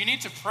 You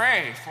need to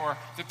pray for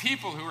the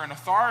people who are in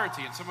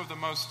authority in some of the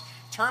most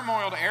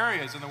turmoiled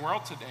areas in the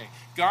world today.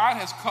 God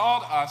has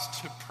called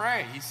us to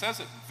pray. He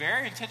says it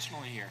very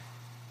intentionally here.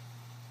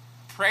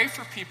 Pray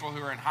for people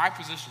who are in high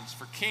positions,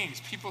 for kings,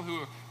 people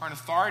who are in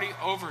authority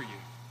over you.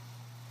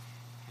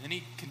 And then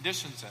he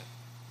conditions it.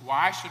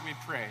 Why should we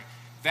pray?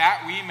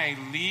 That we may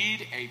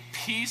lead a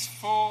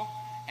peaceful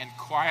and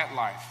quiet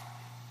life,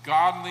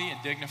 godly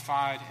and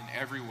dignified in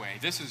every way.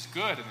 This is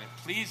good and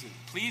it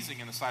pleasing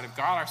in the sight of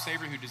God our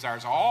Savior, who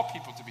desires all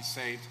people to be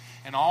saved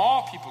and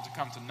all people to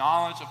come to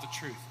knowledge of the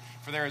truth.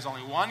 For there is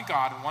only one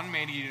God and one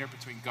mediator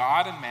between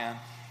God and man,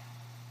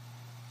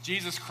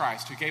 Jesus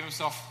Christ, who gave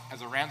himself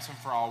as a ransom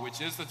for all,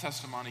 which is the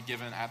testimony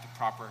given at the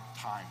proper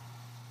time.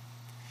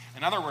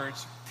 In other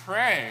words,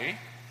 pray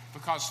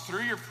because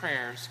through your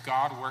prayers,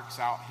 God works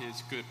out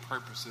his good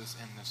purposes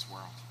in this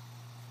world.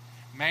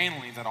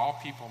 Mainly that all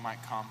people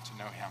might come to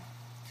know him.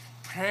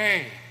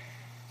 Pray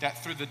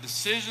that through the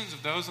decisions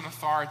of those in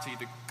authority,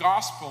 the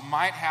gospel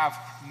might have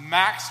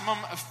maximum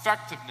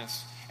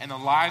effectiveness in the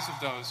lives of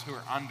those who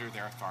are under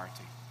their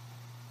authority.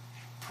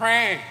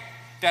 Pray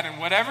that in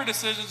whatever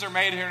decisions are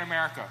made here in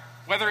America,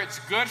 whether it's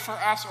good for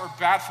us or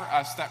bad for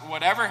us, that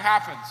whatever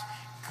happens,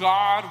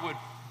 God would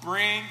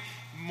bring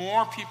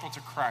more people to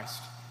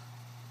Christ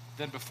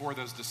than before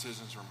those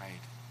decisions were made.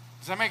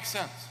 Does that make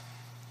sense?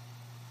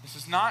 This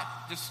is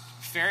not just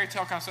fairy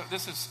tale kind of stuff.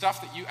 This is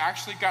stuff that you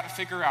actually got to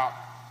figure out.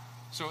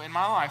 So in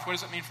my life, what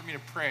does it mean for me to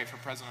pray for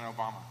President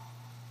Obama?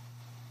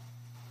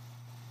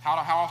 How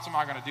often am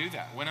I going to do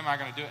that? When am I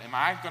going to do it? Am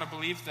I going to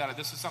believe that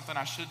this is something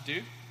I should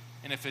do?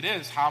 And if it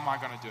is, how am I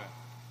going to do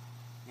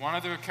it? One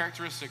of the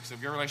characteristics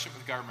of your relationship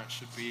with government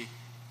should be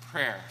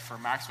prayer for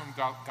maximum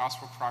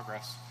gospel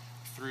progress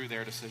through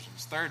their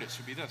decisions. Third, it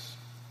should be this: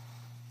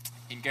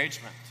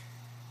 engagement.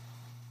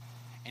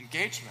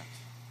 Engagement.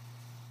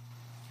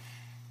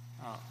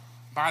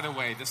 By the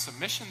way, the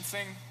submission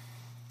thing,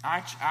 I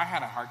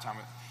had a hard time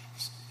with.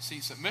 See,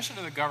 submission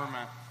to the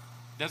government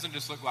doesn't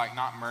just look like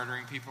not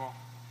murdering people.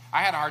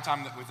 I had a hard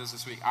time with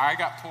this week. I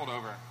got pulled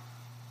over.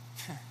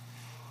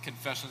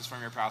 Confessions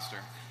from your pastor.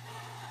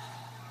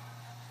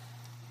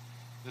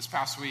 This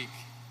past week,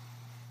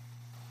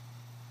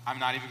 I'm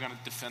not even going to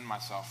defend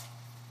myself.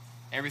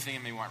 Everything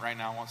in me right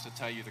now wants to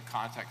tell you the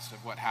context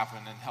of what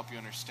happened and help you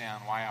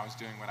understand why I was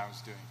doing what I was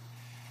doing.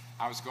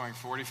 I was going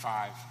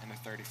 45 into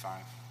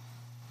 35.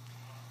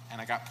 And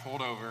I got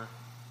pulled over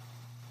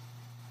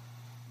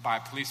by a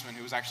policeman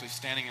who was actually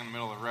standing in the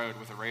middle of the road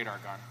with a radar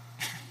gun.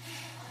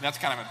 That's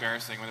kind of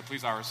embarrassing when the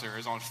police officer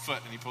is on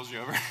foot and he pulls you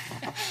over.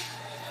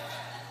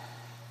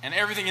 And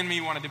everything in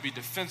me wanted to be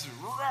defensive.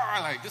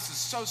 Like, this is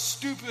so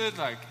stupid.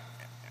 Like,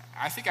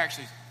 I think I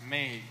actually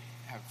may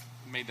have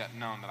made that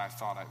known that I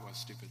thought I was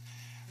stupid.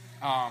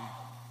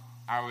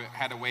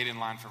 Had to wait in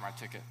line for my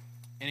ticket.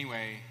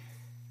 Anyway,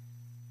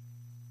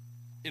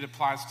 it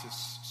applies to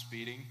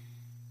speeding.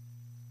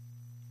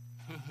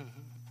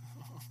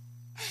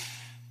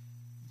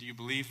 Do you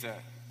believe that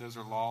those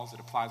are laws? It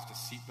applies to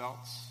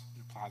seatbelts.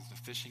 It applies to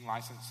fishing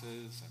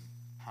licenses and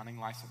hunting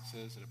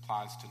licenses. It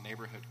applies to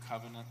neighborhood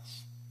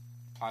covenants.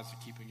 It applies to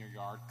keeping your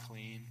yard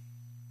clean.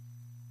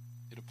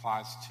 It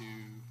applies to,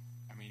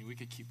 we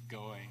could keep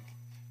going.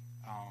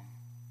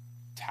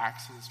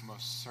 Taxes,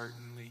 most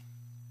certainly.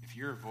 If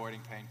you're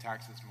avoiding paying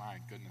taxes, my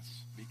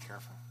goodness, be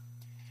careful.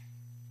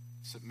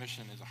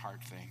 Submission is a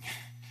hard thing.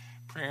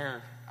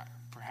 Prayer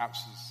perhaps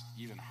is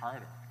even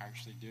harder,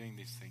 actually doing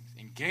these things.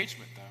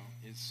 Engagement,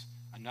 though, is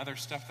another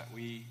step that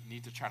we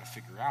need to try to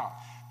figure out.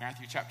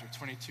 Matthew chapter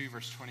 22,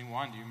 verse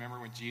 21. Do you remember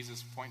when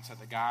Jesus points at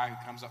the guy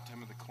who comes up to him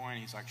with the coin?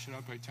 He's like, should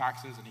I pay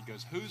taxes? And he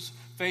goes, whose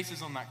face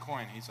is on that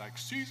coin? He's like,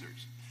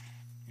 Caesar's.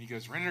 And he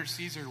goes, render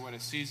Caesar what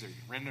is Caesar.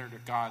 Render to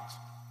God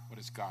what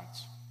is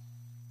God's.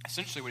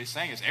 Essentially what he's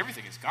saying is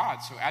everything is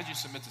God's. So as you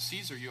submit to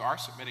Caesar, you are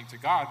submitting to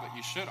God, but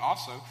you should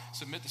also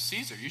submit to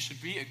Caesar. You should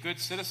be a good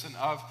citizen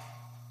of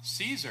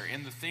Caesar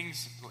in the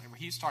things,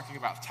 he's talking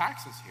about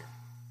taxes here.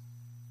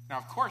 Now,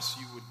 of course,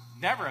 you would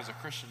never as a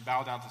Christian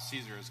bow down to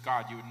Caesar as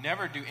God. You would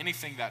never do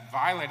anything that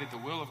violated the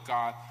will of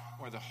God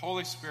or the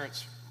Holy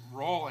Spirit's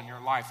role in your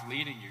life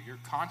leading you, your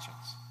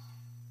conscience.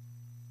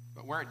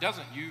 But where it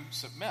doesn't, you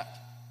submit.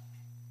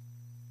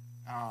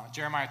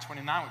 Jeremiah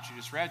 29, which you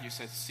just read, you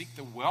said, seek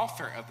the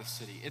welfare of the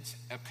city. It's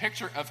a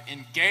picture of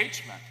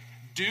engagement.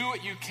 Do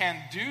what you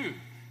can do.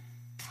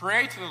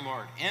 Pray to the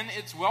Lord. In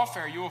its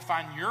welfare, you will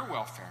find your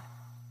welfare.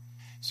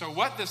 So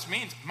what this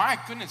means, my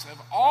goodness, of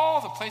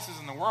all the places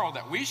in the world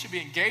that we should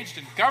be engaged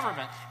in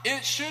government,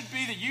 it should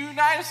be the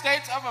United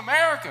States of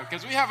America,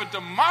 because we have a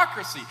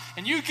democracy,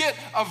 and you get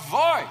a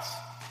voice.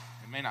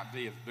 It may not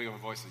be as big of a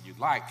voice as you'd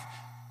like,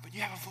 but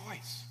you have a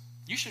voice.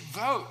 You should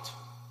vote.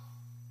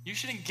 You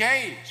should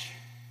engage.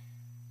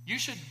 You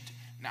should,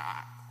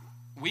 now,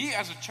 we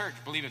as a church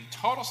believe in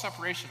total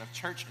separation of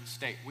church and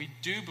state. We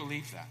do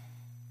believe that.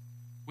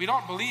 We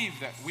don't believe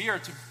that we are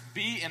to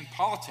be in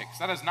politics.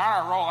 That is not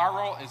our role. Our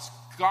role is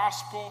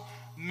gospel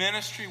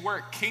ministry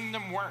work,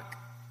 kingdom work.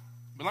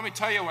 But let me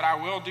tell you what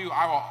I will do.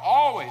 I will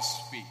always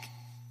speak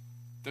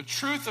the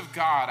truth of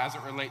God as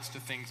it relates to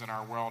things in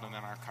our world and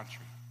in our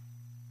country.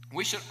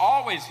 We should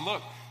always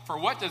look for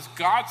what does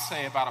God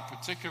say about a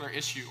particular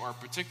issue or a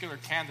particular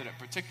candidate,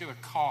 particular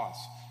cause.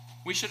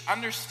 We should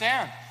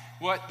understand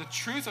what the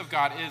truth of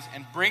God is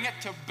and bring it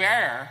to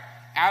bear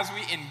as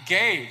we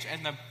engage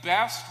in the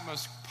best,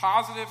 most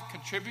positive,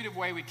 contributive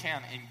way we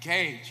can.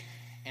 Engage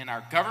in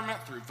our government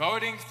through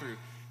voting, through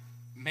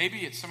maybe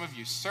it's some of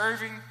you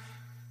serving,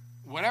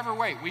 whatever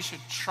way. We should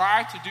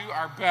try to do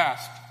our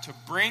best to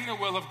bring the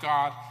will of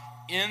God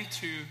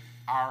into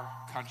our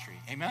country.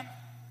 Amen?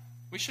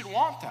 We should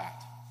want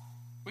that.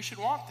 We should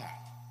want that.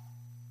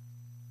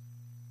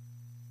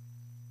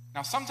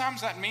 Now,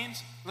 sometimes that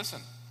means,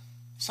 listen,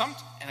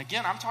 And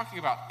again, I'm talking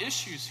about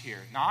issues here,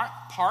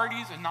 not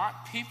parties and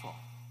not people.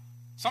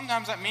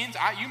 Sometimes that means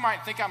you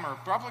might think I'm a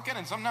Republican,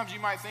 and sometimes you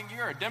might think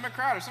you're a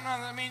Democrat, or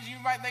sometimes that means you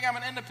might think I'm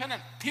an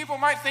independent. People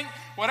might think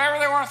whatever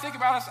they want to think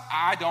about us.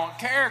 I don't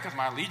care, because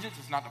my allegiance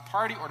is not to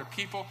party or to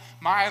people.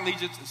 My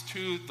allegiance is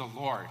to the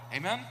Lord.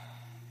 Amen?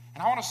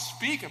 And I want to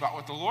speak about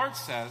what the Lord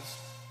says.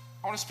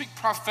 I want to speak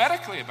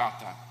prophetically about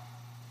that.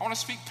 I want to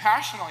speak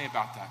passionately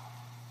about that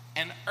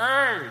and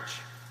urge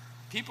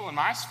people in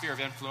my sphere of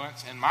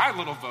influence and my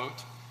little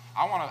vote.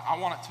 I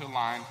want it to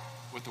align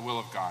with the will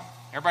of God.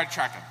 Everybody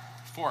tracking?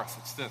 Fourth,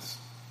 it's this.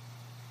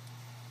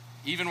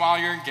 Even while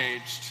you're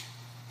engaged,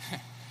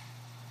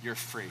 you're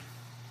free.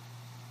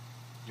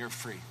 You're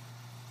free.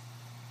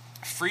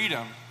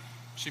 Freedom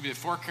should be the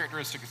fourth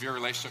characteristic of your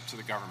relationship to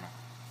the government.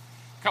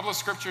 A couple of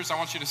scriptures I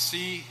want you to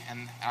see,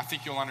 and I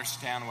think you'll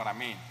understand what I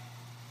mean.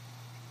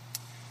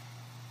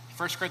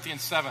 1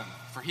 Corinthians 7,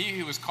 for he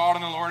who is called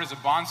in the Lord as a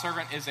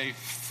bondservant is a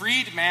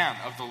freed man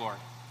of the Lord.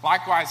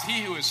 Likewise,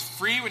 he who is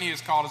free when he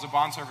is called is a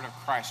bondservant of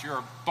Christ. You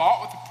are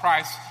bought with a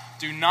price.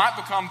 Do not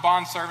become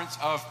bondservants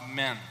of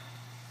men.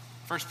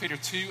 1 Peter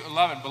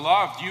 2:11,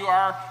 beloved, you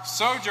are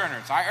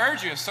sojourners. I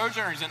urge you as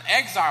sojourners and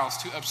exiles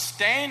to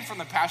abstain from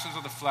the passions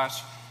of the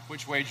flesh,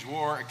 which wage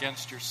war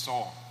against your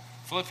soul.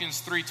 Philippians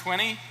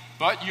 3:20,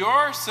 but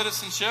your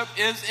citizenship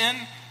is in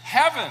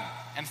heaven,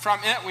 and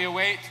from it we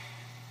await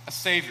a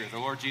Savior, the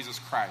Lord Jesus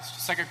Christ.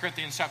 2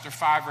 Corinthians chapter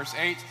 5, verse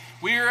 8,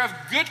 we are of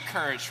good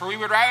courage, for we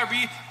would rather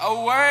be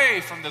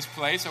away from this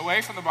place,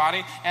 away from the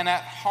body, and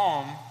at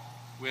home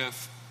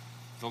with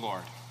the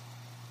Lord.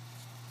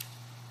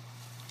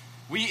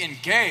 We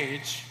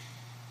engage,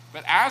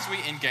 but as we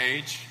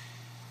engage,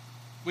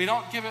 we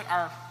don't give it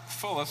our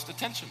fullest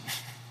attention.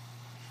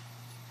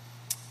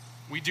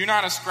 We do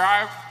not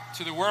ascribe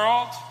to the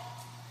world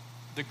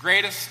the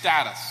greatest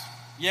status.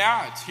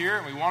 Yeah, it's here,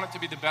 and we want it to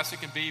be the best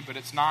it can be, but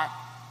it's not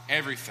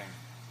everything.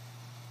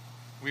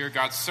 We are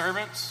God's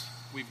servants.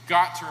 We've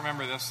got to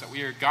remember this, that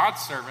we are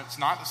God's servants,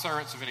 not the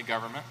servants of any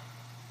government.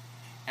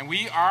 And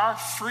we are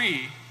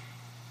free.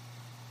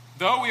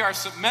 Though we are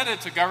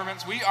submitted to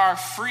governments, we are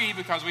free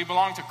because we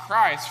belong to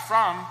Christ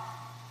from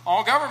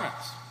all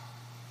governments.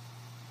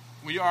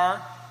 We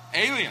are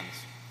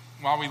aliens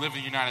while we live in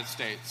the United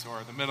States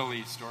or the Middle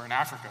East or in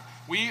Africa.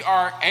 We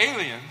are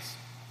aliens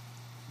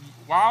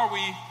while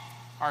we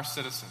are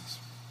citizens.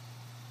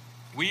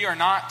 We are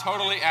not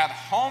totally at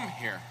home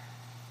here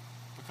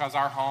because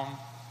our home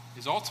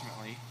is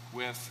ultimately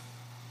with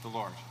the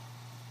Lord.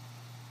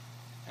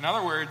 In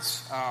other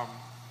words,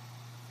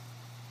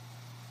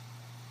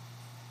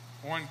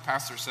 one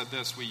pastor said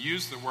this, we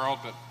use the world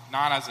but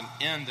not as an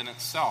end in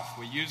itself.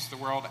 We use the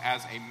world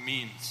as a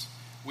means.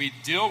 We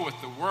deal with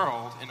the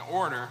world in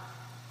order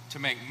to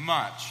make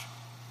much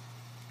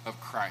of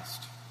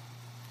Christ.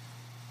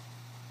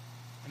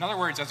 In other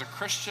words, as a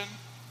Christian,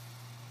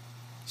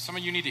 some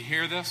of you need to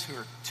hear this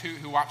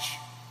who watch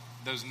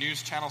those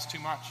news channels too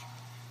much.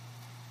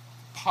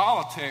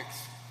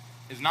 Politics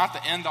is not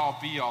the end-all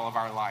be-all of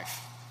our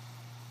life.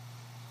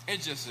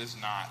 It just is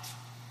not.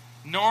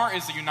 Nor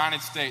is the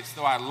United States,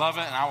 though I love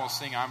it and I will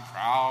sing, I'm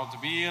proud to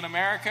be an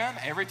American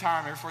every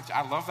time, every 4th.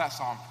 I love that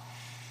song.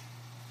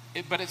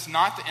 But it's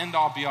not the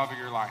end-all be-all of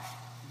your life.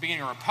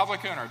 Being a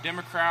Republican or a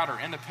Democrat or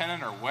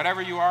independent or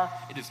whatever you are,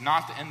 it is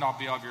not the end-all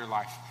be-all of your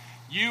life.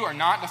 You are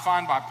not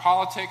defined by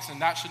politics,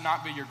 and that should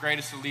not be your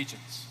greatest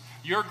allegiance.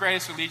 Your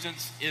greatest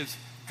allegiance is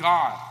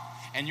God,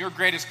 and your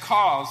greatest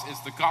cause is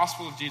the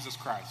gospel of Jesus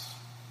Christ.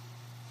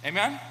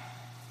 Amen?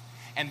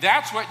 And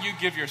that's what you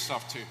give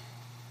yourself to.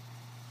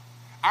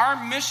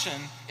 Our mission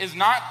is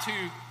not to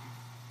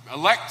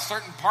elect a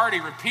certain party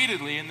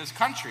repeatedly in this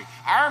country.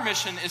 Our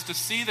mission is to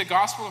see the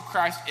gospel of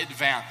Christ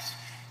advance.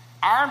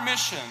 Our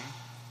mission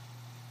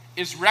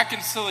is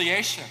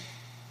reconciliation,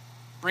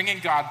 bringing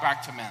God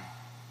back to men.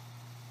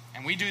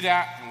 And we do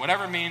that in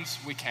whatever means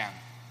we can.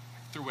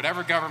 Through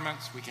whatever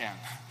governments we can.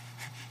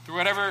 Through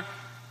whatever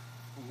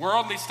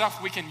worldly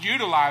stuff we can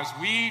utilize,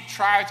 we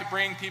try to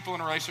bring people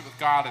in a relationship with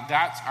God, and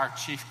that's our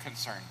chief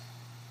concern.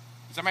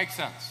 Does that make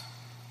sense?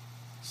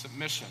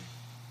 Submission,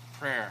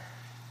 prayer,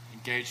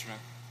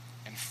 engagement,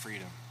 and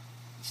freedom.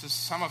 This is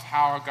some of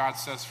how God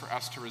says for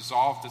us to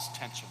resolve this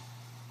tension.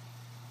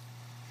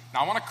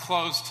 Now I want to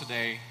close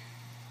today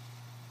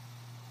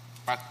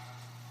by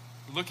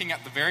looking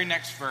at the very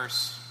next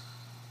verse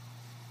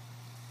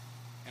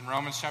in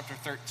Romans chapter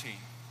 13,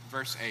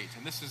 verse 8.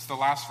 And this is the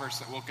last verse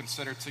that we'll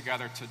consider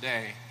together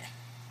today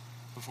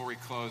before we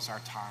close our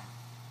time.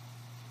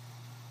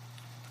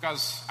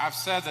 Because I've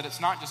said that it's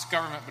not just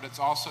government, but it's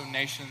also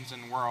nations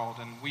and world.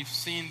 And we've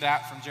seen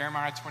that from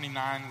Jeremiah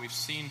 29. We've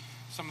seen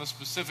some of the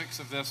specifics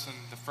of this in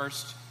the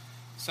first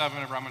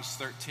 7 of Romans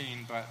 13.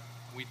 But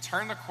we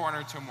turn the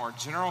corner to a more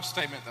general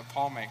statement that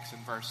Paul makes in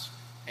verse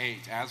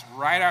 8. As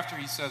right after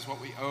he says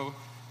what we owe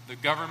the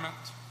government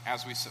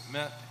as we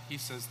submit, he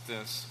says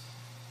this: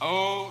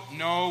 owe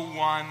no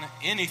one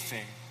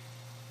anything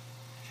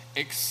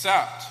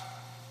except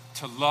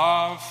to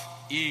love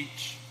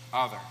each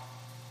other.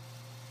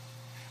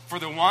 For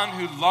the one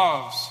who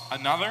loves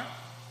another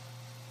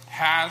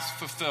has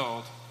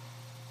fulfilled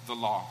the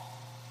law.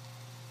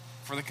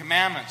 For the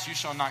commandments, you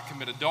shall not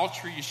commit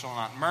adultery, you shall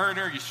not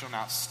murder, you shall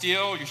not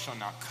steal, you shall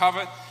not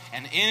covet,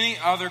 and any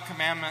other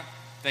commandment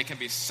that can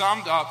be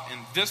summed up in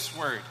this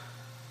word,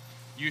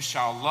 you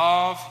shall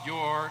love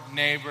your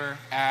neighbor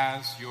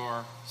as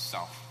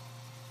yourself.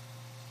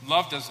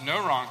 Love does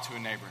no wrong to a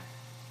neighbor.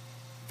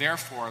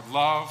 Therefore,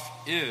 love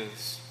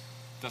is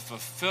the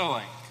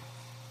fulfilling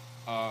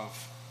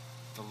of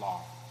the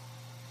law.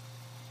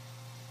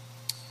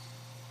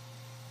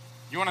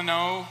 You want to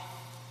know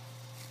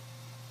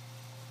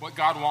what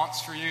God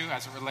wants for you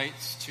as it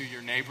relates to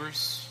your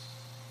neighbors,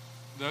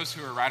 those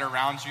who are right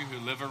around you,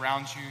 who live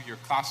around you, your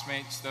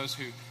classmates, those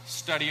who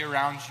study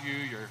around you,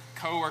 your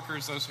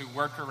coworkers, those who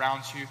work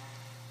around you,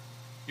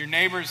 your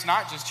neighbors,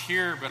 not just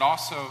here, but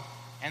also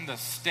in the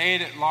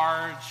state at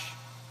large,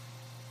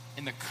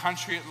 in the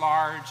country at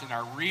large, in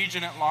our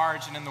region at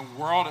large, and in the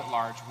world at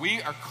large.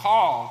 We are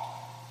called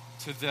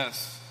to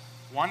this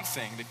one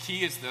thing. The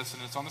key is this,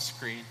 and it's on the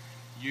screen.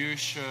 You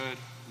should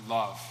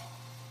love.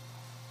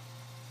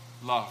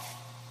 Love.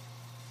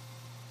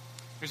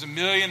 There's a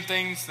million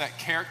things that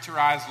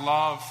characterize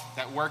love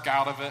that work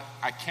out of it.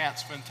 I can't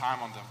spend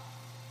time on them.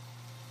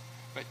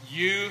 But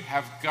you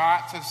have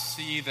got to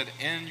see that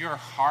in your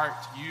heart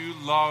you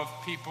love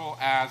people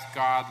as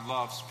God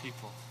loves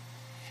people.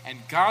 And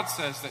God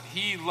says that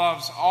He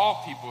loves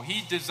all people.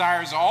 He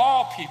desires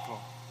all people.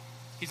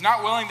 He's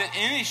not willing that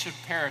any should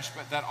perish,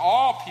 but that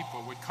all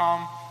people would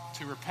come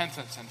to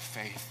repentance and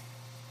faith.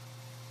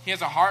 He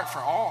has a heart for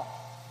all.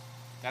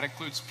 That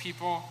includes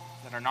people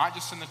that are not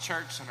just in the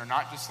church and are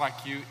not just like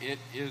you. It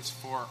is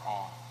for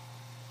all.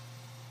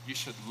 You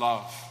should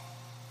love.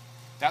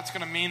 That's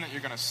going to mean that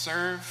you're going to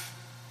serve.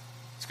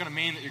 It's going to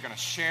mean that you're going to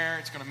share.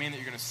 It's going to mean that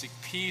you're going to seek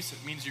peace.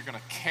 It means you're going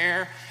to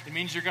care. It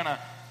means you're going to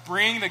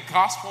bring the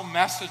gospel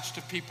message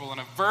to people in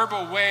a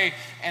verbal way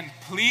and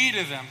plead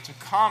to them to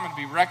come and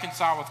be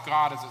reconciled with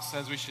God, as it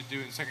says we should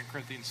do in 2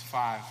 Corinthians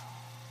 5.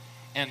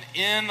 And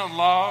in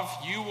love,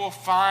 you will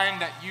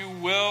find that you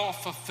will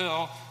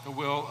fulfill the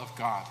will of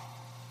God.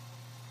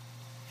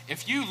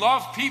 If you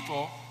love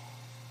people,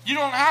 you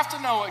don't have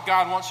to know what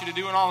God wants you to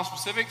do in all the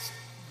specifics.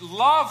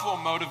 Love will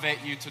motivate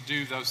you to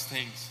do those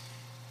things.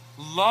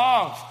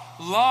 Love,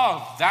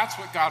 that's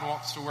what God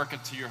wants to work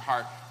into your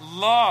heart.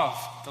 Love,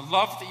 the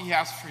love that He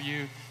has for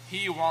you,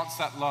 He wants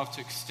that love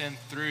to extend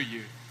through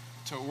you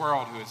to a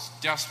world who is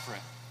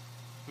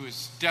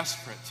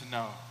desperate to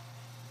know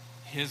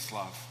His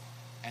love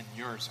and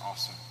yours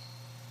also.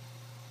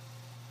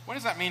 What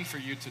does that mean for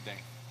you today?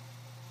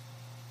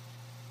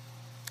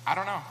 I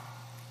don't know.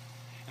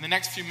 In the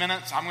next few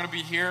minutes, I'm going to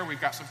be here. We've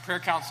got some prayer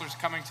counselors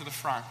coming to the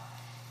front.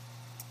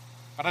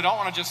 But I don't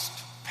want to just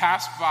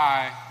pass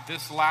by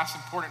this last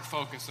important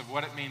focus of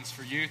what it means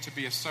for you to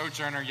be a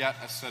sojourner yet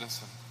a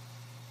citizen.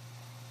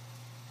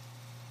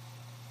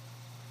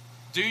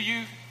 Do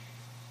you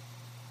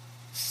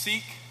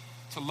seek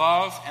to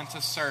love and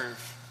to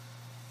serve?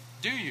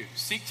 Do you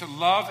seek to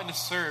love and to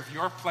serve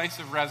your place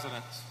of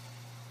residence?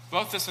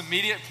 Both this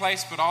immediate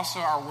place, but also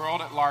our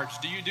world at large.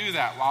 Do you do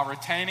that while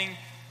retaining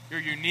your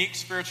unique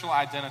spiritual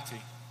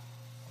identity?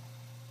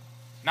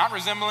 Not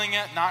resembling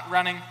it, not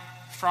running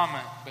from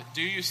it, but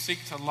do you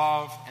seek to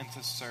love and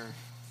to serve?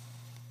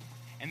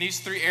 In these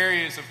three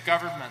areas of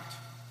government,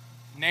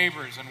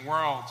 neighbors, and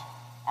world,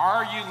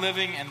 are you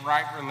living in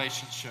right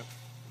relationship?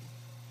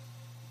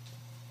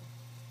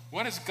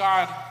 What is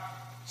God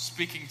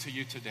speaking to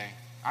you today?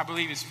 I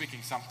believe He's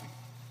speaking something.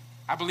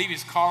 I believe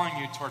He's calling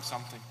you towards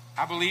something.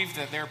 I believe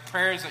that there are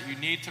prayers that you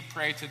need to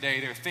pray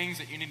today. There are things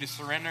that you need to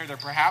surrender. There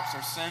perhaps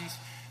are sins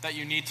that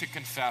you need to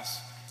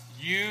confess.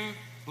 You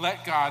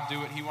let God do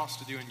what He wants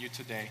to do in you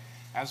today.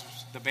 As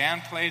the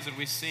band plays and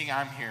we sing,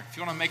 I'm here. If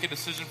you want to make a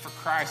decision for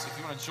Christ, if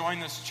you want to join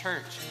this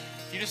church,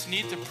 you just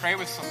need to pray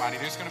with somebody.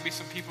 There's going to be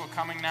some people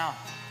coming now.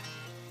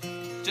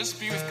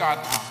 Just be with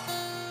God now.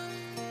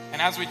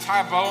 And as we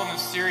tie a bow on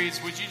this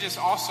series, would you just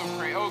also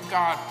pray, oh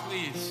God,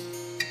 please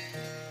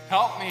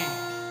help me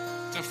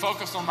to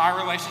focus on my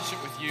relationship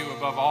with you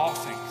above all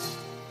things.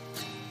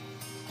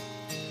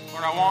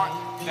 Lord, I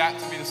want that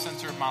to be the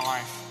center of my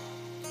life.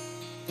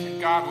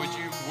 And God, would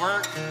you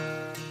work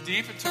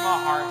deep into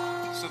my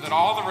heart so that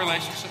all the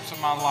relationships of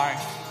my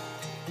life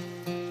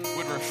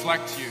would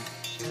reflect you,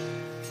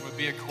 would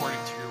be according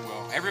to your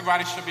will.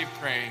 Everybody should be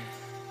praying.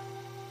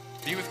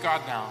 Be with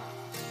God now.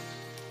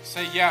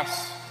 Say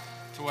yes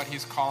to what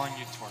He's calling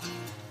you toward.